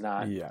 So this is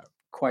not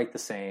quite the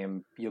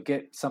same. You'll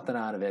get something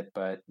out of it,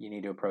 but you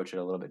need to approach it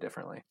a little bit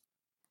differently.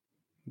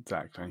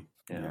 Exactly.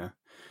 Yeah.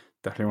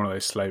 Definitely one of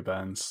those slow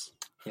burns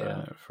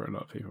for a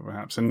lot of people,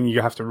 perhaps. And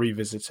you have to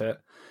revisit it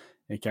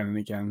again and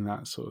again,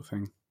 that sort of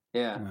thing.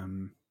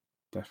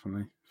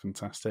 Definitely.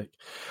 Fantastic.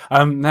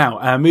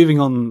 Now, moving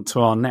on to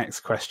our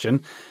next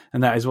question,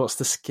 and that is, what's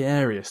the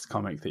scariest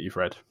comic that you've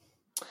read?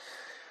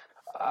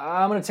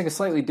 I'm going to take a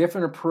slightly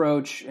different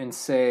approach and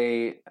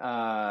say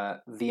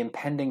The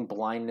Impending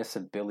Blindness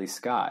of Billy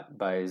Scott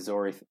by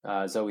Zoe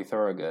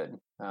Thorogood.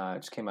 It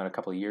just came out a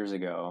couple of years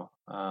ago.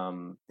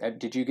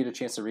 Did you get a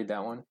chance to read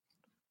that one?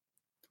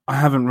 I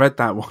haven't read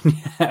that one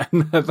yet.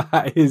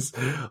 That is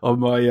on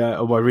my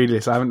reading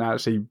list. I haven't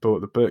actually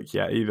bought the book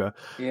yet either.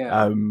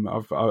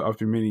 I've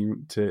been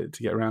meaning to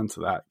get around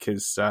to that,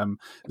 because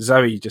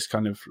Zoe just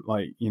kind of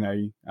like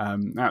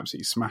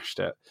absolutely smashed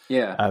it.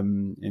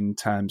 In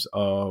terms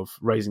of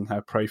raising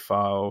her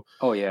profile.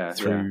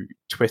 Through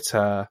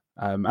Twitter,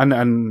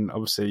 and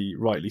obviously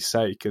rightly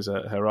so, because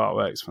her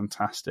artwork's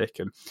fantastic,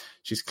 and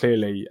she's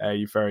clearly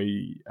a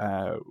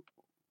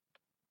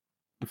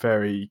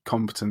very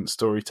competent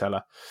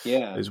storyteller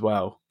as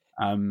well.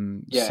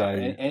 So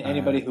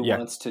anybody who yeah.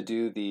 wants to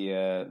do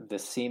the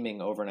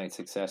seeming overnight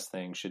success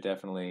thing should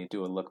definitely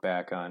do a look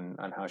back on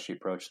how she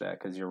approached that,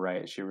 because you're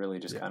right, she really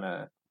just kind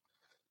of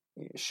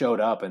showed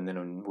up and then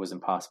it was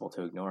impossible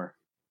to ignore,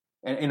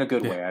 and in a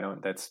good way. I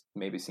don't. That's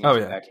maybe seems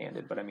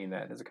backhanded, but I mean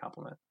that as a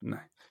compliment. No,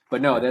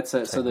 but no, that's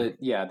so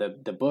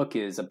the book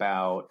is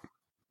about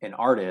an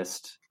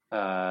artist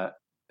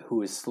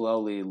who is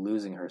slowly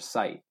losing her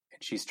sight,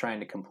 and she's trying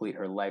to complete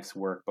her life's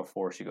work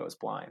before she goes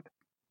blind.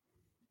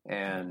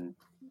 And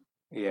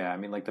I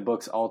mean, like the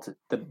book's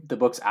the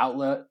book's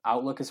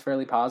outlook is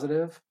fairly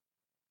positive.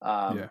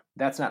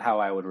 That's not how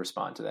I would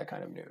respond to that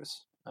kind of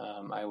news.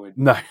 I would.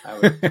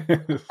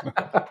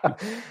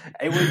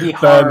 It would be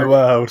hard. Burn the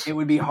world. It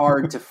would be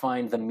hard to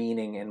find the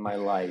meaning in my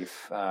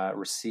life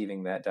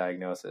receiving that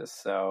diagnosis.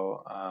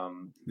 So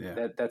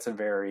that's a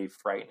very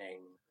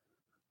frightening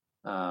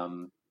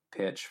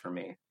pitch for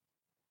me,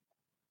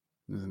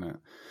 isn't it?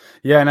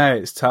 Yeah, no,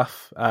 it's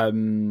tough.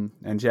 And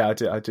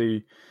I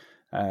do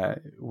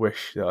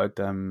wish that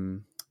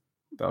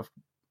I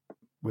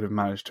would have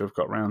managed to have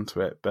got round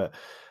to it, but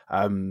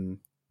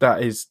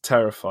that is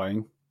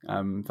terrifying.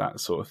 That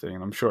sort of thing,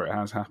 and I'm sure it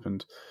has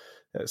happened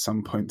at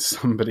some point to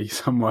somebody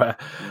somewhere.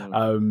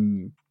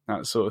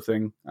 That sort of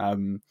thing.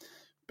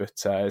 But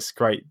it's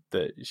great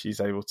that she's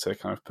able to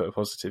kind of put a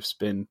positive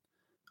spin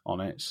on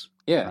it.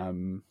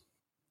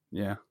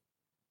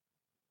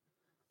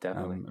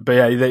 Definitely. But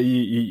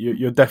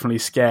you're definitely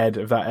scared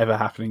of that ever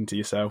happening to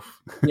yourself.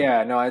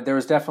 There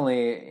was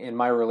definitely in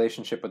my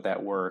relationship with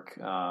that work,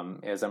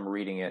 as I'm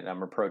reading it and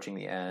I'm approaching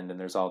the end, and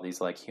there's all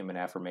these like human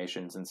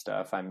affirmations and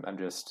stuff. I'm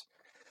just,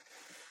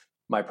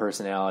 my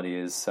personality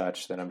is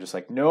such that I'm just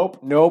like, nope,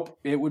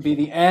 it would be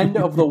the end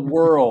of the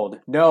world.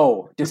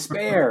 No,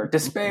 despair,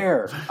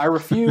 I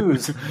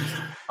refuse.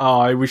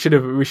 We should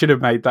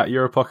have made that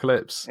your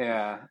apocalypse.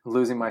 Yeah,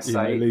 losing my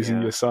sight,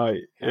 losing your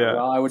sight. Yeah.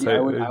 Well, I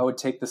would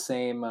take the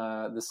same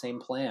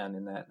plan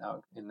in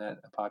that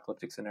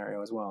apocalyptic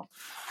scenario as well.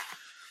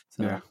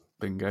 So. Yeah,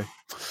 bingo.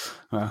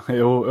 Well,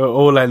 it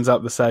all ends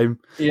up the same.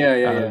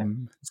 Yeah.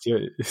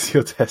 It's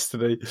your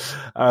destiny.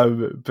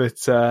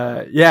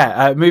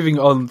 Moving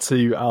on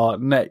to our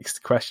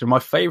next question, my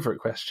favourite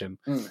question,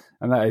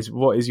 and that is,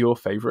 what is your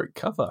favourite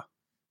cover?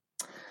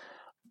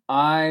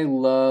 I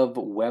love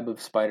Web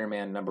of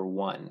Spider-Man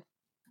 #1.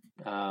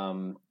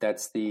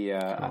 That's the.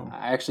 Cool.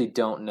 I actually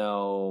don't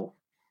know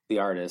the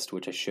artist,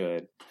 which I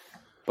should,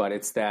 but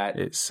it's that.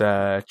 It's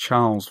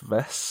Charles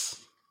Vess.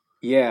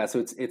 Yeah, so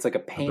it's like a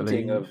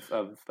painting of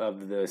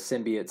the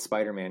symbiote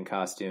Spider-Man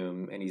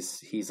costume, and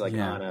he's like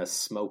on a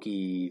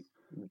smoky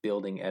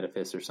building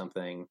edifice or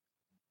something.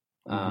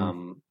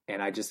 And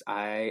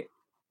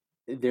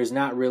there's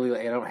not really,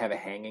 I don't have it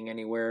hanging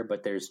anywhere,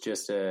 but there's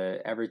just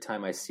every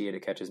time I see it,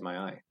 it catches my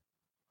eye.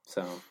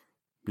 So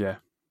yeah,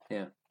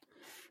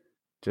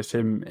 just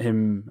him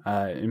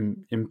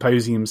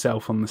imposing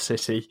himself on the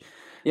city.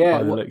 Yeah,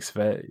 by the looks of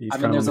it, he's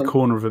kind of on the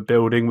corner of a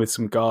building with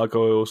some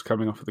gargoyles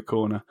coming off of the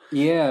corner.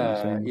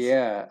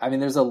 Yeah. I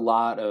mean, there's a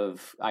lot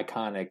of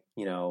iconic,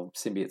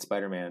 symbiote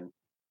Spider-Man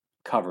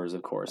covers,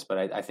 of course, but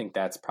I think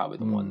that's probably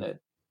the one that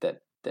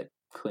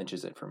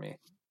clinches it for me.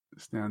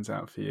 Stands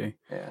out for you.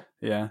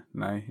 Yeah.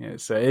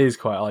 It is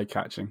quite eye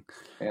catching.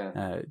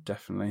 Yeah,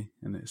 definitely,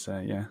 and it's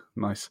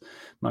nice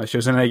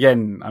shows. And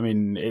again, I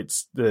mean,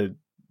 it's the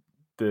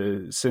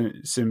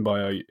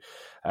symbiote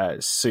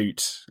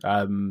suit.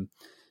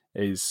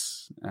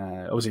 Is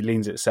obviously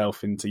leans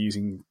itself into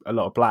using a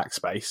lot of black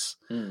space,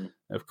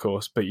 of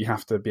course, but you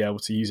have to be able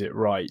to use it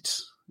right.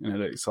 And it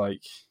looks like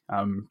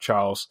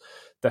Charles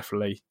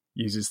definitely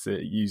uses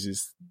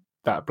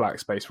that black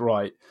space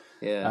right.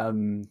 Yeah.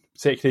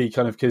 Particularly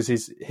kind of because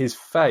his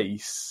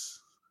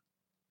face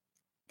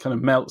kind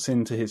of melts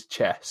into his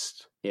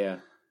chest.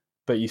 Yeah.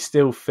 But you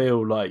still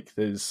feel like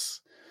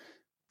there's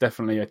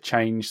definitely a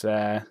change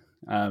there.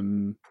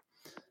 And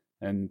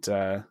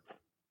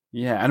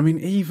I mean,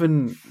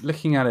 even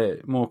looking at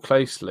it more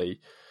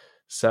closely,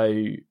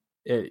 so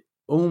it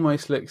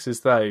almost looks as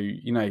though,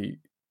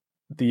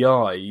 the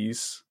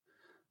eyes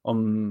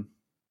on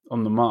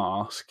the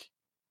mask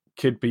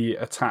could be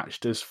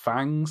attached as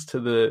fangs to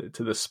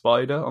the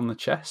spider on the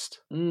chest.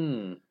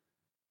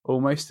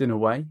 Almost in a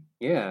way.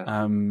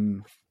 Yeah.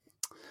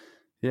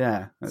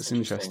 That's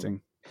interesting.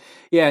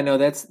 Yeah, no,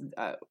 that's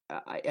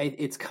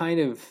it's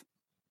kind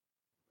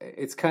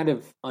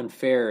of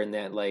unfair in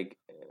that, like,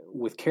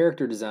 with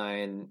character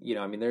design,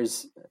 I mean,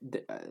 there's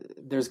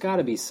got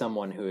to be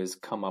someone who has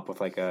come up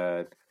with like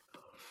a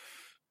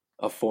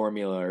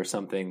formula or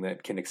something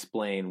that can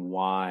explain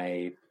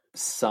why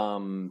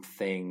some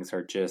things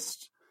are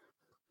just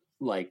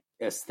like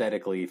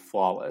aesthetically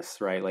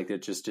flawless, right? Like they're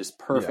just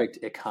perfect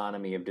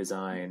economy of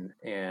design,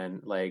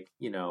 and like,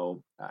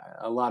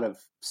 a lot of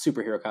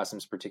superhero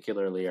costumes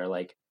particularly are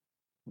like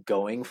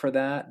going for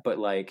that, but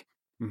like,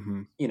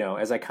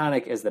 as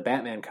iconic as the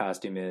Batman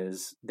costume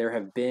is, there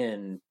have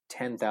been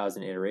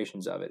 10,000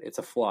 iterations of it. It's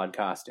a flawed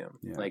costume.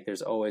 Yeah. Like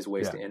there's always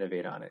ways to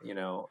innovate on it,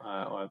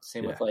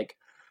 Same with like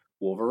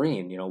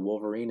Wolverine.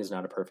 Wolverine is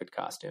not a perfect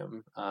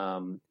costume.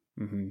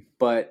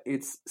 But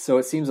it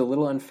seems a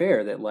little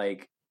unfair that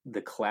like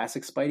the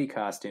classic Spidey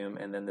costume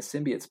and then the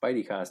symbiote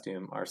Spidey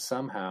costume are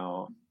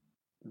somehow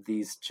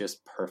these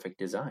just perfect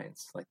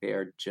designs. Like they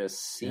are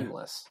just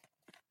seamless.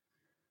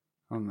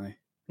 Aren't they?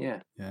 Yeah.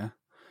 Yeah.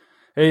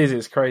 It is.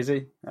 It's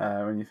crazy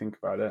when you think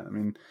about it. I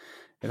mean,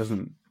 it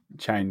doesn't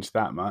change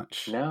that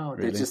much. No,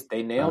 really.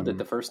 they nailed it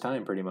the first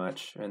time pretty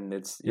much. And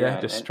it's,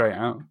 just straight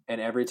out.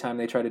 And every time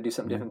they try to do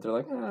something different, they're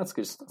like, let's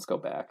go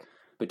back.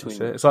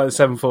 Between it's like the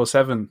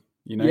 747,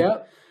 you know? Yeah.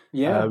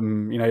 Yeah.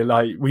 You know,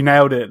 like we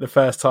nailed it the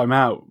first time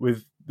out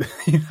with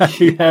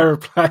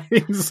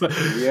aeroplanes.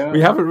 Yeah.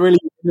 We haven't really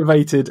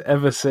innovated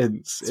ever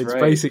since. That's it's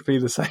right. basically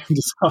the same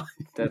design.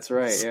 That's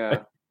right. So,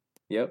 yeah.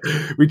 Yep.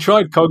 We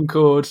tried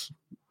Concorde.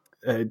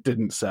 It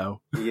didn't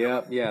sell.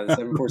 Yep. Yeah. The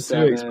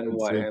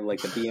 747,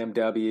 like the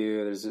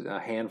BMW. There's a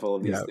handful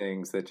of these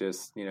things that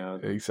just, you know.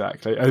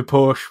 Exactly. Oh,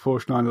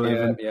 Porsche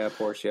 911. Yeah.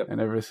 Porsche. Yep.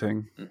 And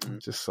everything.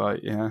 Just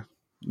like,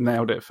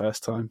 nailed it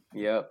first time.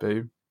 Yep.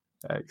 Boom.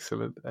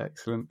 Excellent.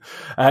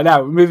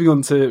 Now moving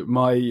on to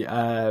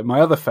my my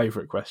other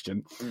favourite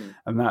question,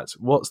 and that's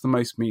what's the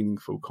most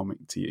meaningful comic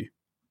to you?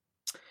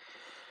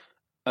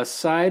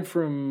 Aside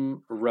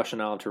from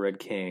Russian Olive to Red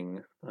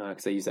King,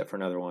 because I use that for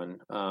another one,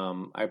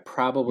 I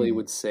probably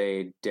would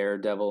say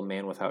Daredevil: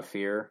 Man Without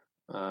Fear,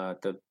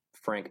 the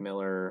Frank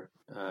Miller,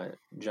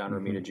 John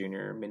Romita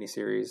Jr.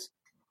 miniseries.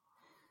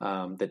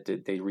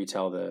 That they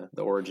retell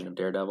the origin of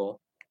Daredevil.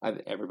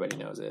 Everybody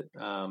knows it,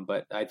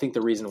 but I think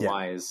the reason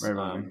why is,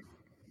 so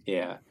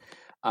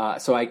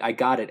I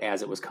got it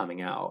as it was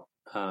coming out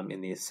in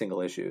these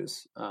single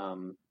issues,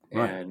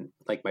 and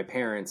like my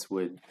parents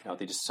would,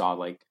 they just saw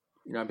like,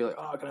 I'd be like,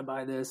 oh, can I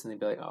buy this? And they'd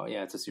be like, oh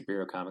yeah, it's a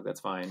superhero comic, that's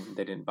fine.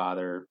 They didn't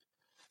bother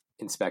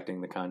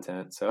inspecting the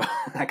content, so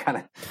I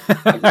kind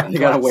of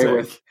got away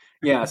with.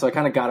 Yeah, so I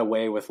kind of got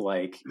away with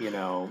like,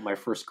 my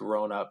first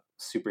grown-up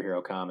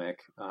superhero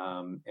comic,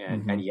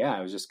 and yeah, I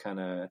was just kind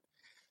of.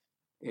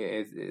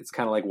 It's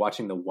kind of like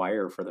watching The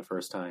Wire for the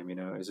first time,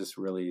 it was just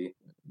really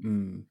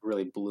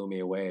blew me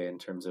away in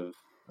terms of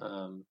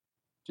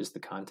just the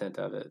content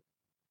of it,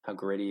 how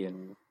gritty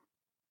and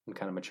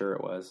kind of mature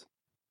it was.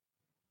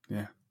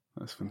 Yeah,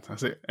 that's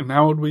fantastic. And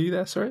how old were you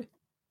there, sorry?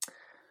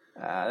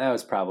 That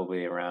was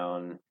probably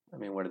around,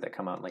 what did that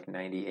come out in, like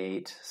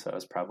 98? So I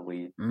was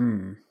probably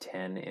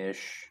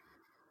 10-ish,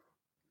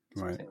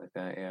 something like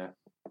that, yeah.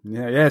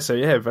 Yeah,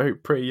 so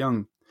pretty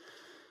young.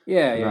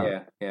 Yeah.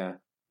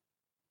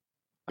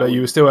 But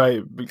you were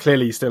still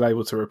clearly still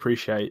able to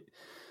appreciate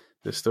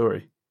the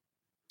story.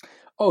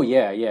 Oh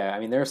yeah.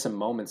 There are some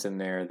moments in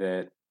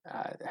there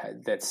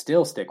that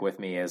still stick with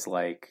me as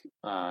like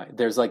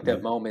there's like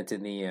that moment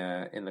in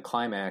the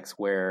climax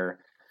where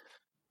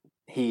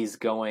he's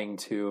going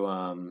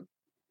to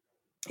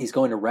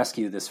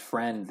rescue this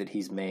friend that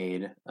he's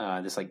made,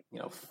 this like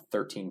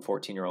 13,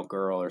 14-year-old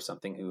girl or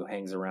something who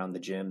hangs around the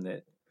gym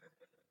that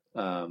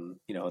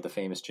the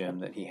famous gym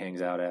that he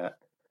hangs out at.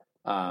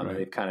 And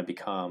they've kind of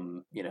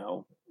become,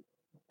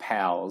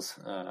 pals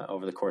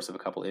over the course of a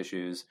couple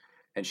issues.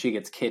 And she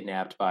gets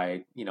kidnapped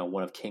by,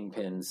 one of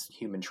Kingpin's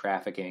human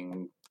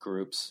trafficking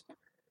groups,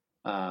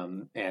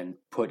 and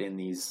put in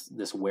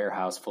this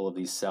warehouse full of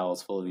these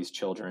cells, full of these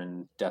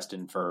children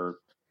destined for,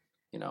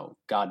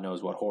 God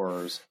knows what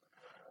horrors.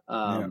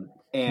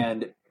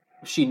 And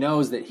she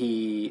knows that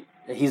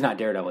he's not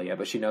Daredevil yet,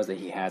 but she knows that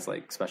he has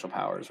like special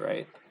powers,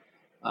 right?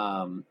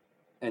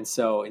 And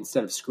so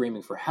instead of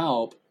screaming for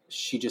help,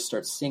 she just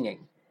starts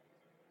singing,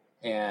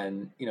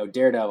 and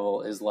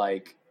Daredevil is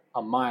like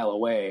a mile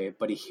away,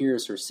 but he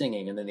hears her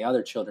singing, and then the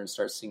other children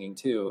start singing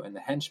too, and the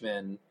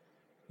henchmen,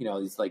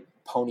 these like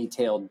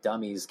ponytailed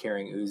dummies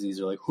carrying Uzis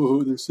are like,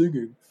 oh, they're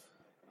singing.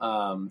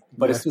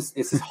 But it's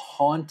this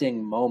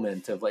haunting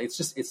moment of like,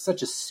 it's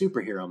such a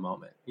superhero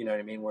moment, you know what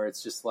I mean, where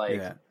it's just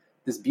like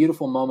this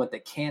beautiful moment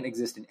that can't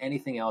exist in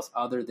anything else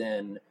other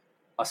than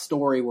a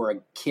story where a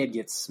kid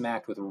gets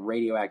smacked with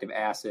radioactive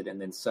acid and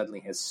then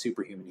suddenly has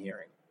superhuman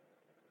hearing.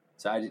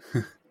 So I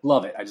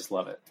love it. I just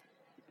love it.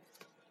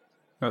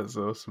 That's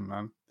awesome,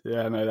 man.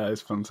 Yeah, no, that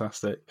is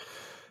fantastic.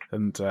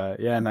 And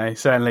it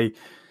certainly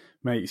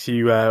makes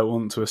you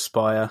want to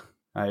aspire,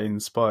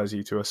 inspires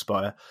you to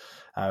aspire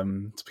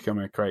to become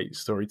a great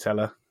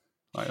storyteller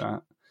like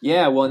that.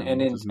 Yeah, well,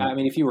 and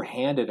if you were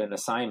handed an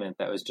assignment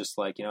that was just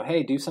like,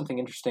 hey, do something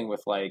interesting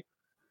with like,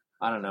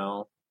 I don't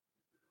know,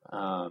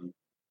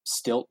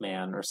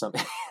 Stiltman or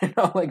something,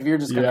 like if you're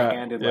just kind of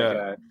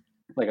handed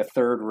like a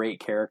third-rate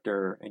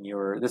character, and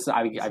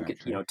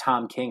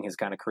Tom King has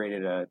kind of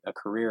created a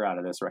career out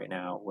of this right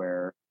now,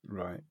 where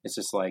it's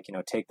just like,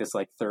 take this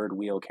like third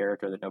wheel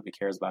character that nobody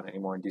cares about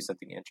anymore and do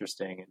something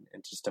interesting,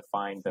 and just to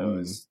find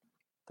those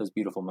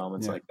beautiful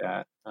moments like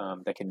that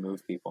that can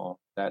move people.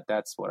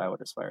 That's what I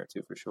would aspire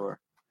to for sure.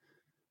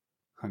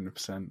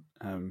 100%.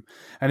 And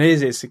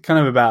it's kind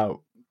of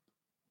about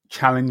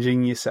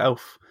challenging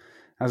yourself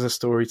as a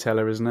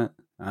storyteller, isn't it?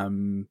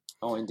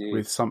 Indeed.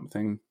 With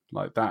something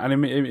like that,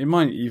 and it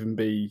might even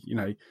be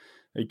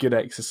a good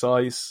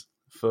exercise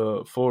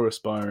for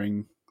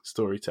aspiring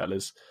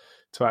storytellers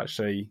to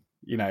actually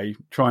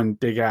try and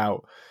dig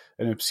out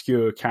an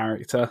obscure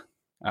character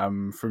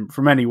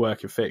from any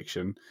work of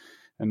fiction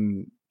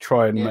and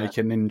try and make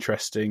an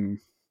interesting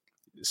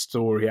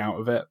story out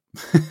of it.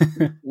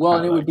 Well,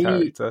 and it would be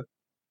character.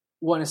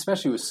 Well, and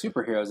especially with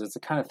superheroes, it's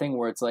the kind of thing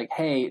where it's like,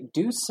 hey,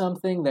 do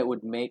something that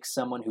would make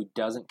someone who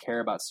doesn't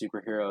care about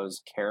superheroes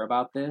care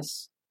about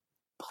this.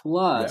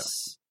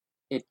 Plus,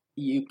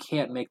 you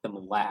can't make them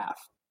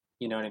laugh.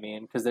 You know what I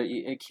mean? Because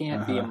it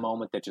can't be a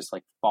moment that just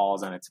like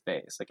falls on its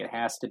face. Like it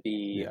has to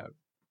be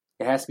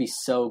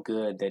so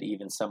good that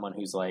even someone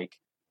who's like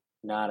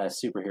not a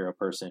superhero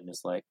person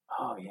is like,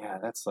 oh yeah,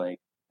 that's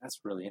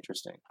really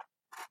interesting.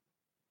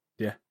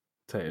 Yeah,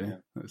 totally.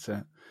 That's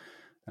it.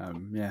 I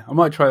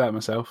might try that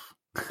myself.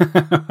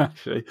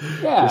 Actually,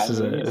 just as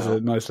a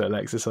nice little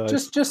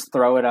exercise. Just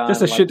throw it on.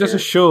 Just a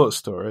short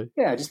story.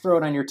 Yeah, just throw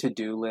it on your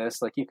to-do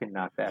list. Like you can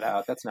knock that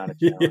out. That's not a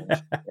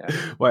challenge.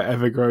 My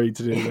ever-growing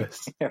to-do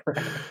list. Right.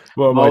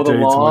 What am I doing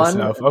to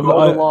myself? Mow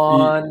the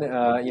lawn.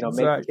 Make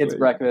the kids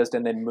breakfast,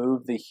 and then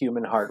move the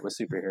human heart with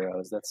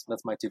superheroes. That's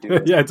my to-do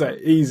list. Yeah, it's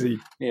easy.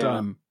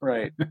 Done.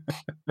 Right.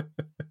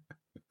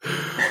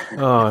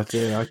 Oh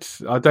dear,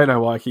 I don't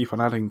know why I keep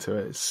on adding to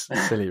it. It's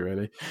silly,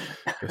 really.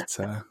 But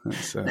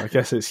I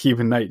guess it's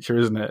human nature,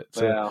 isn't it?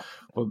 To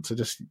want to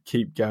just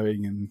keep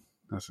going and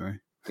I don't know.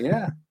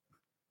 Yeah.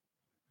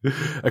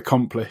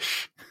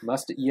 Accomplish.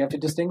 You have to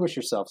distinguish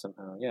yourself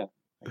somehow. Yeah,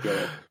 I get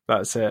it.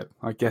 That's it.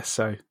 I guess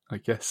so.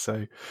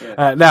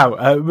 Yeah. Now,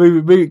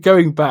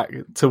 going back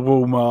to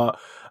Walmart.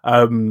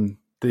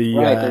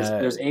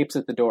 There's apes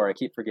at the door. I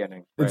keep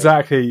forgetting. Right?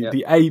 Exactly. Yep.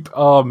 The ape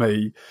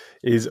army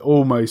is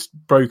almost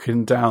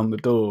broken down the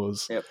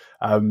doors. Yep.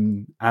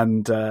 And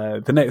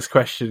the next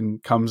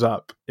question comes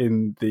up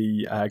in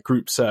the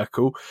group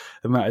circle,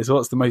 and that is,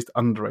 what's the most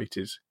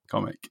underrated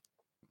comic?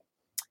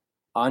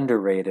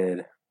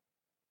 Underrated.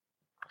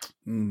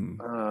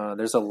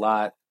 There's a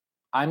lot.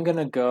 I'll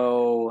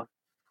go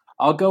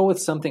with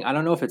something. I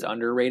don't know if it's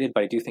underrated,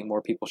 but I do think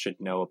more people should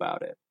know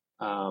about it.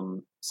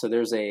 So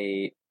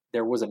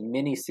there was a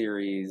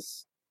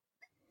miniseries,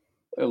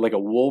 like a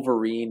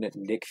Wolverine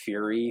Nick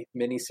Fury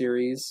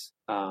miniseries.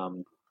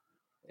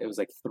 It was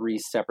like 3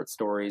 separate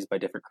stories by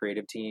different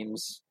creative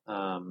teams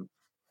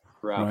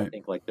throughout, I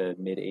think, like the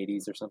mid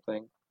 80s or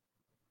something.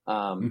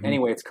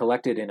 Anyway, it's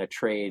collected in a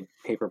trade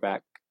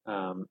paperback.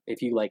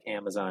 If you like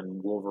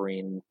Amazon,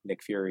 Wolverine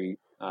Nick Fury,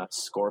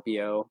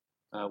 Scorpio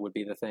would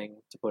be the thing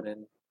to put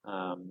in.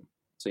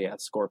 So yeah,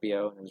 it's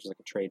Scorpio, and there's like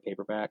a trade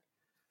paperback.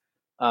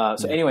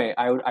 Anyway,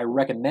 I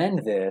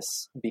recommend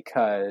this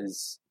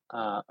because,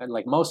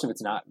 like most of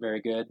it's not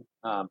very good,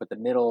 but the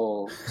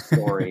middle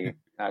story,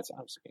 I'm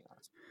just being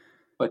honest.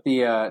 But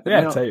the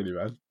middle, totally,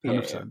 man.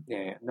 100%.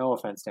 Yeah. No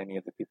offense to any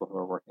of the people who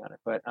are working on it,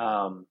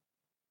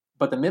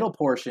 but the middle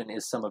portion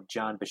is some of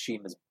John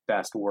Buscema's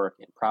best work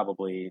in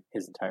probably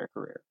his entire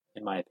career,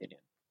 in my opinion.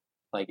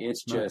 Like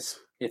it's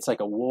it's like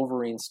a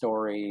Wolverine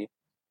story.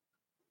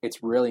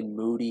 It's really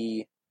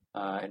moody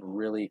and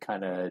really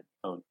kind of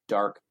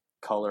dark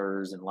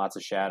colors and lots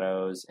of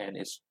shadows, and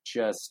it's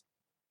just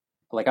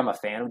like, I'm a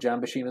fan of John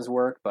Buscema's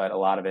work, but a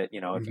lot of it,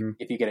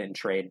 if you get it in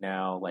trade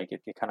now, like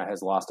it kind of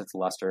has lost its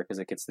luster because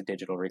it gets the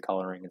digital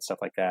recoloring and stuff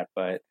like that.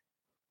 But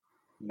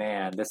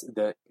man,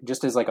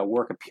 just as like a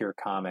work of pure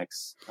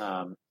comics,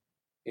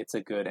 it's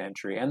a good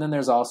entry. And then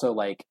there's also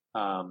like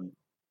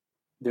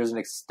there's an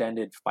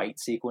extended fight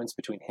sequence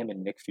between him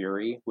and Nick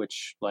Fury,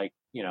 which, like,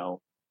 in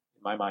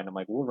my mind, I'm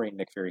like, Wolverine and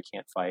Nick Fury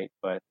can't fight,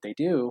 but they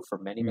do for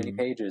many, many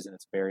pages, and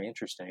it's very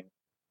interesting.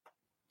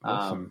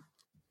 Awesome.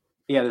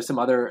 There's some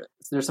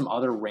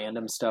other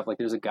random stuff. Like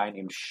there's a guy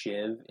named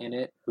Shiv in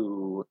it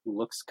who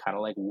looks kind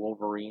of like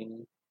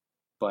Wolverine,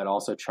 but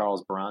also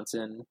Charles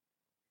Bronson.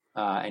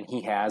 And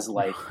he has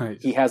like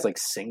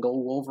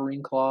single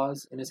Wolverine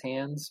claws in his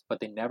hands, but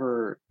they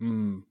never,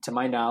 to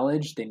my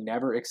knowledge, they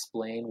never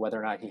explain whether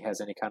or not he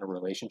has any kind of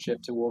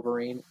relationship to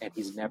Wolverine, and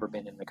he's never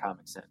been in the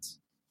comic since.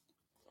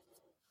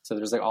 So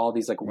there's like all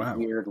these like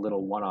weird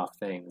little one-off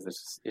things.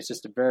 It's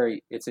just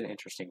it's an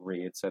interesting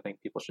read. So I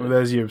think people should. Well,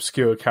 there's your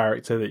obscure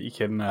character that you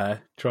can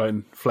try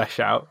and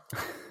flesh out.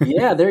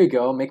 Yeah, there you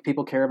go. Make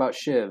people care about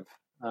Shiv.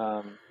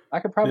 I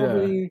could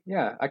probably,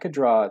 I could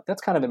draw.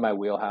 That's kind of in my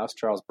wheelhouse.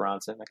 Charles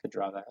Bronson. I could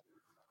draw that.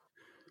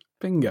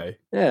 Bingo.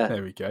 Yeah.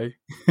 There we go.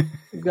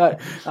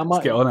 Let's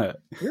get on it.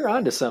 You're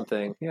onto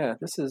something. Yeah,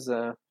 this is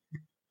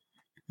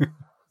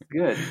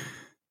good.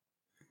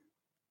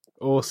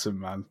 Awesome,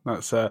 man.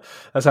 That's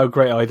how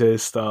great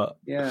ideas start.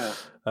 Yeah.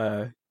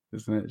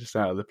 Isn't it? Just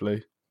out of the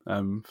blue.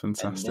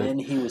 Fantastic. And then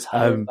he was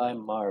hired by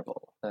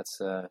Marvel. That's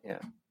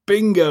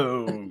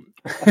Bingo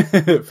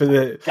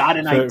got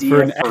an idea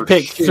for an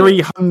epic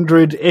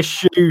 300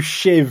 issue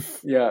Shiv.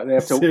 Yeah, they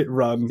have to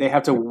run. They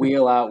have to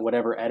wheel out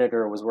whatever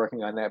editor was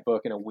working on that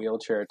book in a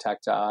wheelchair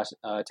attached to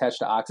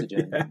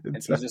oxygen, and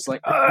he's just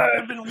like,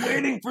 I've been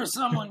waiting for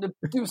someone to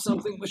do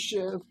something with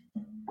Shiv.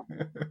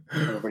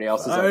 Everybody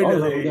else is like, oh,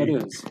 look what that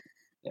is.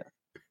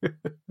 Yeah.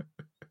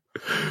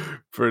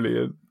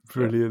 Brilliant.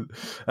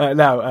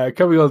 Now,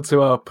 coming on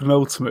to our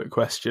penultimate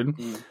question,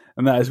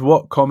 and that is,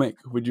 what comic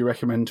would you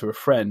recommend to a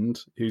friend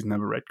who's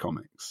never read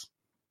comics?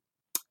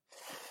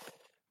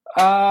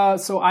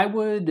 So I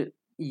would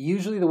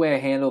usually the way I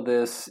handle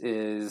this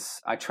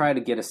is I try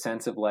to get a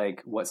sense of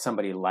like what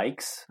somebody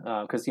likes,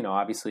 because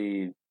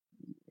obviously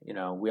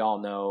we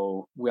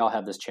all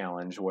have this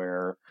challenge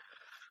where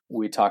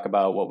we talk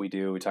about what we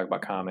do, we talk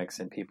about comics,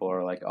 and people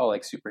are like, oh,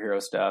 like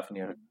superhero stuff, and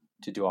you have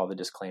to do all the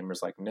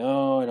disclaimers like,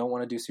 no, I don't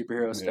want to do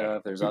superhero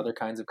stuff. There's other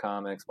kinds of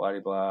comics, blah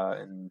blah blah.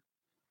 And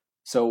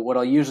so what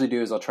I'll usually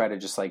do is I'll try to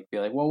just like be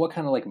like, well, what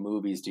kind of like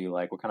movies do you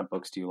like? What kind of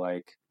books do you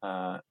like?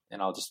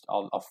 And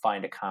I'll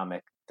find a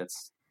comic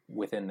that's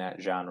within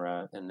that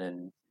genre, and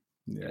then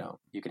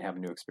you can have a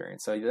new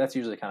experience. So that's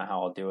usually kind of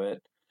how I'll do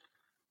it.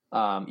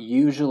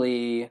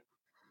 Usually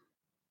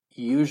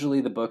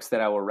the books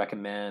that I will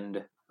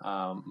recommend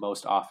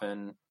most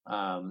often,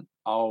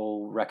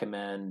 I'll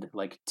recommend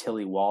like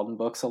Tilly Walden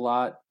books a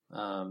lot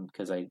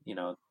because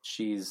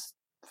she's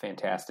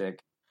fantastic.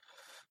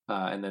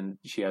 And then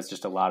she has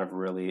just a lot of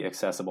really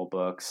accessible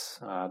books.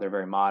 They're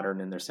very modern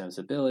in their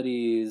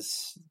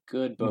sensibilities,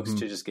 good books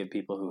to just give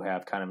people who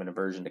have kind of an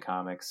aversion to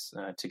comics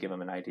to give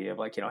them an idea of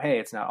like, hey,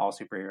 it's not all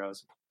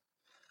superheroes.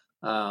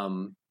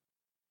 I'll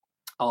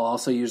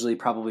also usually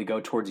probably go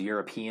towards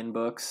European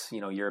books.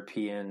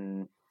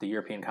 The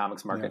European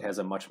comics market has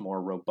a much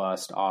more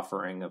robust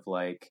offering of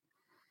like,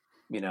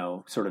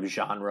 sort of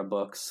genre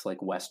books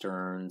like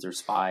Westerns or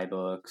spy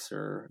books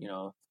or,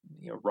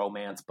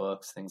 romance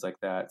books, things like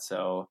that.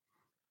 So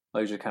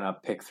I'll usually kind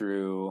of pick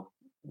through,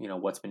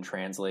 what's been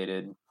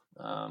translated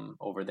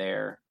over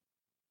there.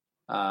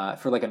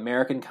 For like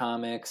American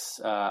comics,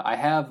 I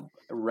have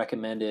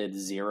recommended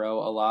Zero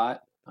a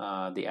lot,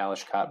 the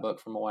Alish Cott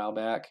book from a while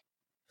back.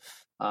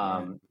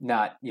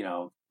 Not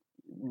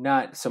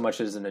so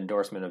much as an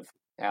endorsement of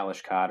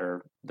Alish Cott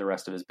or the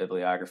rest of his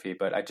bibliography,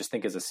 but I just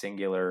think as a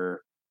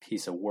singular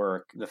piece of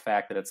work, the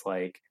fact that it's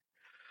like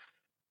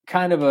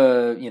kind of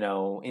a,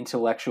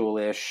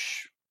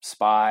 intellectual-ish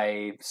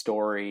spy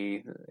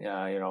story,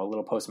 a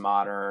little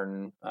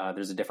postmodern,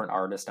 there's a different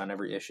artist on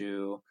every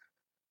issue.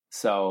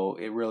 So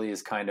it really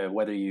is kind of,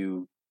 whether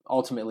you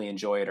ultimately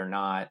enjoy it or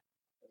not,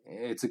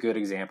 it's a good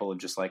example of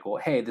just like,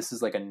 well, hey, this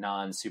is like a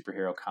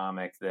non-superhero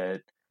comic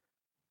that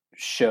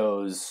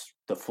shows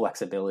the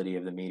flexibility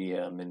of the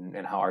medium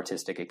and how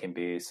artistic it can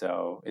be.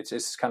 So it's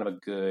just kind of a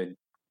good,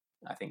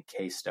 I think,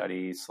 case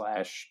study /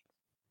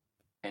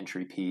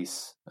 entry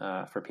piece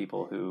for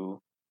people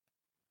who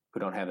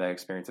don't have that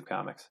experience of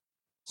comics.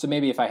 So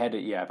maybe if I had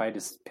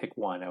to pick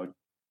one,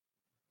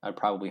 I'd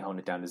probably hone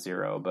it down to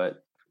Zero,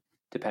 but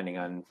depending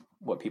on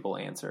what people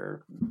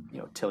answer,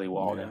 Tilly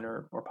Walden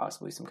or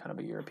possibly some kind of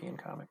a European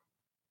comic.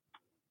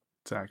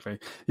 Exactly.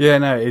 Yeah,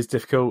 no, it's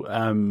difficult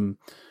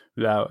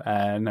without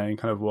knowing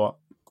kind of what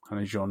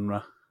kind of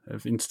genre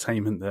of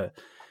entertainment that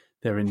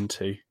they're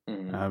into.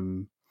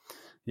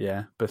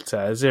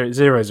 But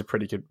Zero is a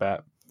pretty good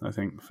bet, I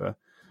think, for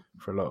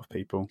a lot of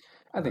people.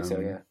 I think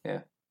so, yeah.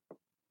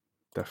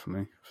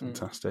 Definitely.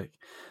 Fantastic.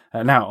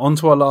 Now, on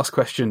to our last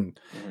question,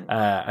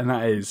 and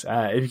that is,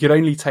 if you could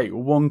only take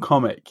one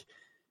comic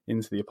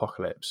into the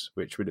apocalypse,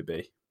 which would it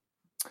be?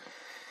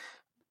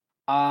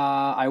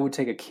 I would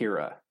take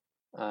Akira.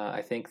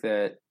 I think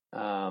that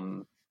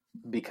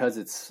because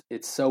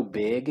it's so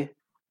big,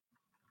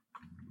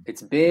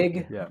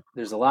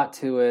 there's a lot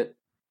to it.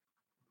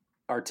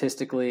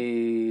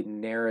 Artistically,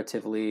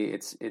 narratively,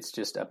 it's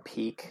just a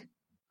peak.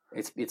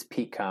 It's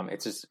peak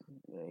comic. It's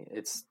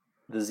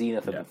the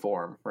zenith of the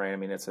form, right? I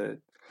mean,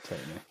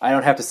 I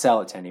don't have to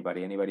sell it to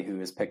anybody. Anybody who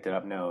has picked it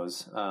up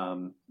knows.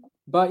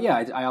 But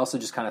yeah, I also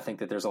just kind of think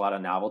that there's a lot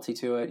of novelty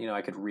to it.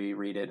 I could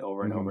reread it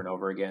over and over and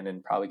over again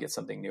and probably get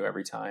something new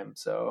every time.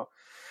 So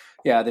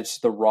yeah, there's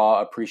the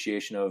raw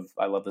appreciation of,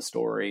 I love the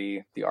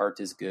story, the art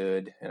is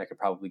good, and I could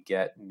probably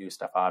get new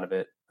stuff out of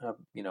it,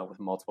 with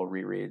multiple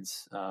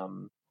rereads.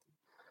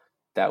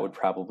 That would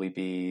probably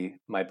be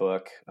my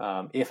book.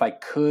 If I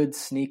could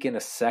sneak in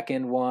a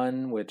second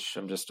one, which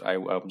I'm just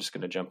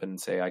going to jump in and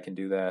say I can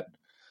do that.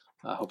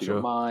 I hope you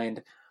don't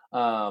mind.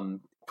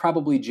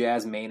 Probably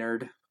Jazz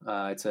Maynard.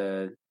 It's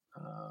one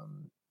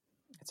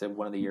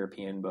of the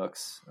European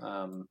books,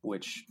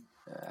 which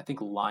I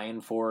think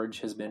Lion Forge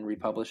has been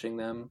republishing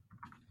them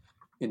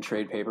in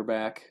trade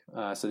paperback.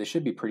 So they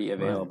should be pretty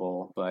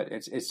available, but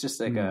it's just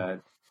like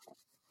a,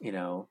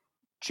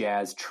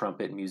 jazz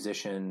trumpet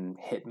musician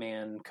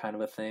hitman kind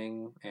of a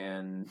thing.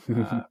 And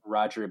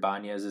Roger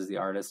Ibanez is the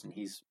artist, and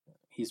he's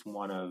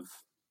one of,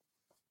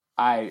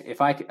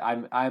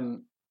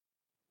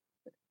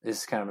 this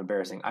is kind of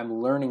embarrassing.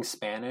 I'm learning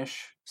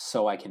Spanish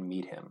so I can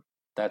meet him.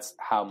 That's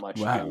how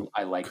much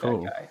I like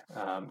that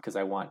guy. Because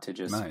I want to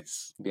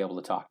just be able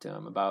to talk to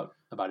him about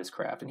his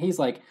craft. And he's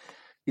on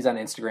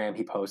Instagram.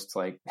 He posts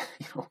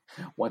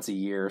once a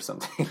year or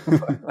something.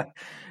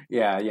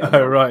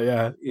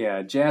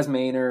 Yeah. Jazz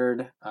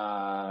Maynard,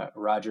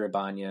 Roger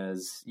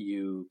Ibanez.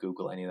 You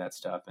Google any of that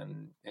stuff,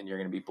 and you're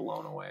going to be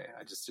blown away.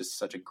 Just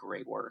such a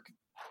great work.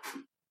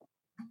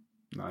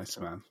 Nice,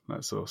 man.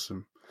 That's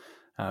awesome.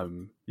 I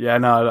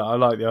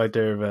like the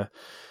idea of a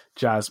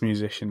jazz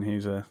musician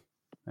who's a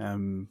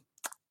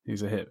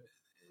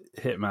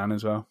Hitman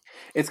as well.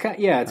 It's kind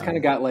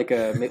of got like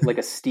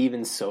a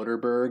Steven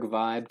Soderbergh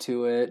vibe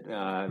to it.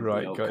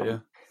 Right, got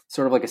you.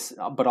 Sort of like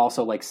but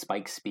also like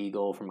Spike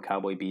Spiegel from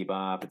Cowboy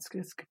Bebop.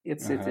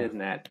 It's in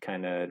that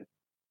kind of,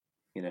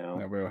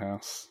 that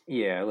wheelhouse.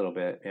 Yeah, a little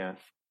bit. Yeah.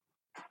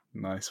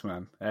 Nice,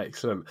 man.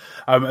 Excellent.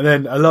 And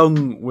then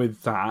along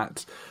with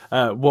that,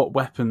 what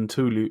weapon,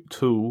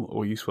 tool,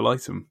 or useful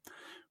item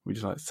would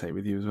you like to take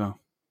with you as well?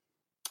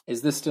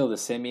 Is this still the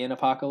Simian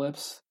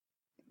apocalypse?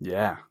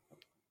 Yeah.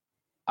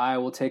 I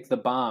will take the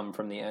bomb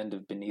from the end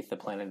of Beneath the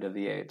Planet of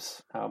the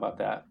Apes. How about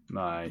that?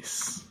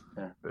 Nice.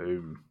 Yeah.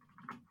 Boom.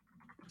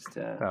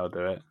 That'll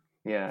do it.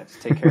 Yeah,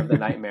 just take care of the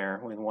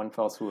nightmare with one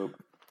fell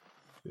swoop.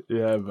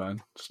 Yeah,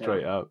 man.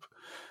 Straight up.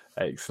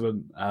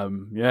 Excellent.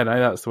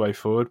 That's the way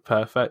forward.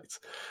 Perfect.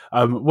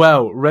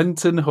 Well,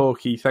 Renton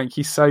Hawkey, thank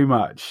you so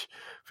much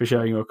for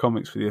sharing your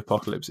comics for the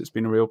apocalypse. It's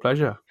been a real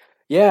pleasure.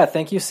 Yeah,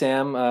 thank you,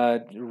 Sam.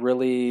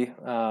 Really,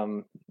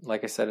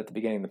 like I said at the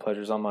beginning, the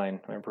pleasure's all mine.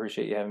 I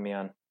appreciate you having me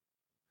on.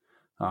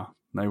 Oh,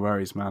 no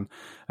worries, man.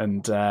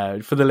 And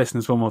for the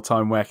listeners, one more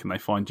time, where can they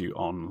find you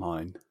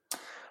online?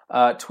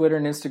 Twitter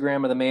and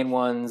Instagram are the main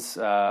ones.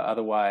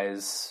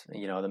 Otherwise,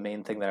 the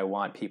main thing that I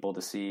want people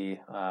to see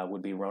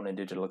would be Ronin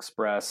Digital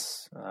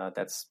Express.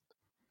 That's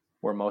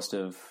where most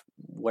of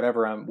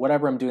whatever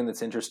I'm doing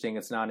that's interesting.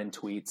 It's not in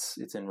tweets.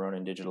 It's in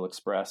Ronin Digital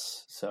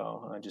Express.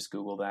 So just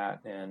Google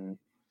that and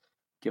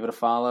give it a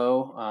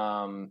follow.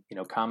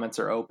 Comments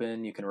are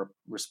open. You can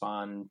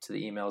respond to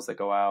the emails that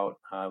go out.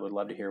 I would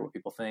love to hear what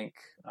people think,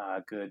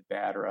 good,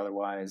 bad, or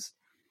otherwise.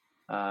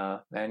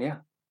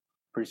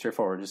 Pretty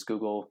straightforward. Just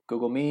Google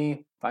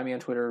me, find me on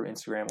Twitter,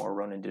 Instagram, or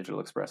Ronin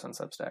Digital Express on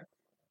Substack.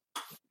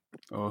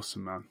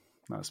 Awesome, man.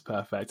 That's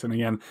perfect. And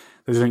again,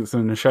 there's links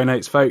in the show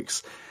notes,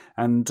 folks.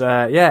 And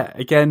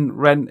again,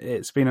 Rent,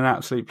 it's been an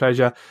absolute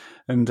pleasure.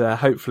 And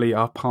hopefully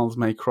our paths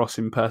may cross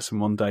in person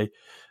one day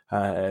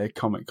at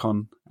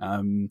Comic-Con,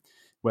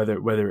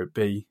 whether it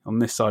be on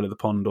this side of the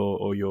pond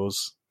or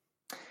yours.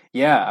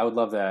 Yeah, I would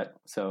love that.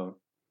 So,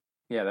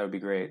 yeah, that would be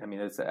great. I mean,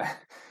 it's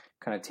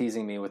kind of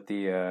teasing me with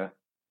the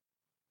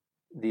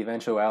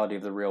eventuality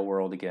of the real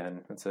world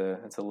again. It's a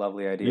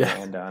lovely idea to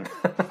end on.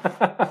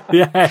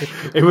 Yeah,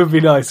 it would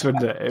be nice,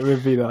 wouldn't it? It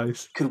would be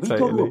nice. Could we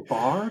go to a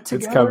bar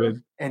together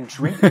and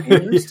drink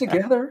beers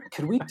together?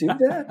 Could we do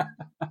that?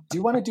 Do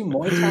you want to do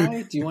Muay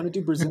Thai? Do you want to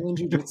do Brazilian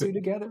Jiu-Jitsu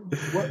together?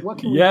 What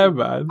can we do?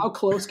 Man. How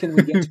close can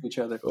we get to each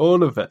other?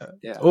 All of it.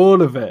 Yeah.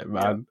 All of it,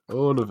 man. Yeah.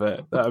 All of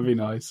it. That would be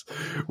nice.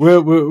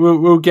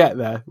 We'll get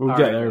there. We'll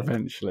get there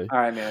eventually. All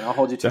right, man. I'll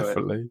hold you to it.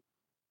 Definitely.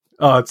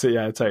 Oh,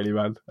 yeah, totally,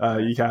 man.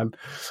 You can.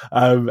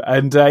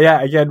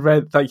 Again,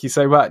 Red, thank you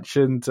so much.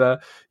 And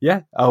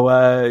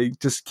I'll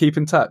just keep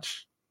in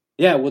touch.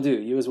 Yeah, we'll do.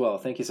 You as well.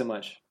 Thank you so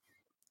much.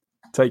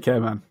 Take care,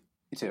 man.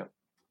 You too.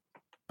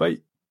 Bye.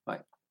 Bye.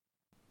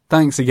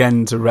 Thanks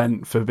again to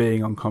Rent for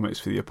being on Comics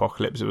for the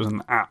Apocalypse. It was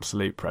an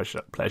absolute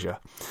pleasure.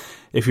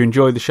 If you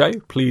enjoyed the show,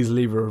 please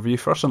leave a review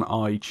for us on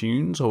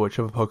iTunes or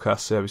whichever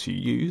podcast service you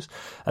use,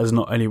 as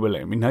not only will it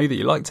let me know that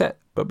you liked it,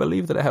 but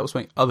believe that it helps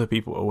make other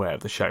people aware of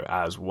the show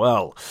as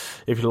well.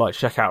 If you'd like to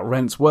check out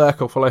Rent's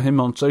work or follow him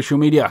on social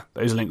media,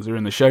 those links are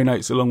in the show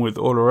notes, along with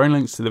all our own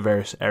links to the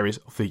various areas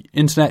of the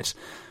internet.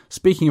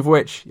 Speaking of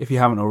which, if you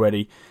haven't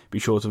already, be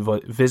sure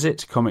to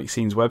visit Comic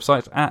Scene's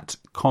website at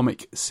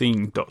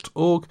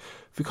comicscene.org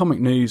for comic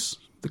news,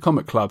 the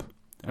comic club,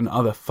 and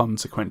other fun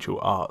sequential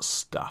art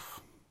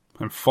stuff.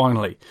 And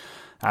finally,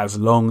 as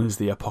long as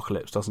the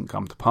apocalypse doesn't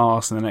come to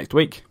pass in the next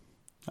week,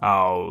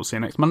 I'll see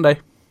you next Monday.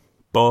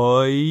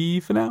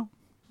 Bye for now.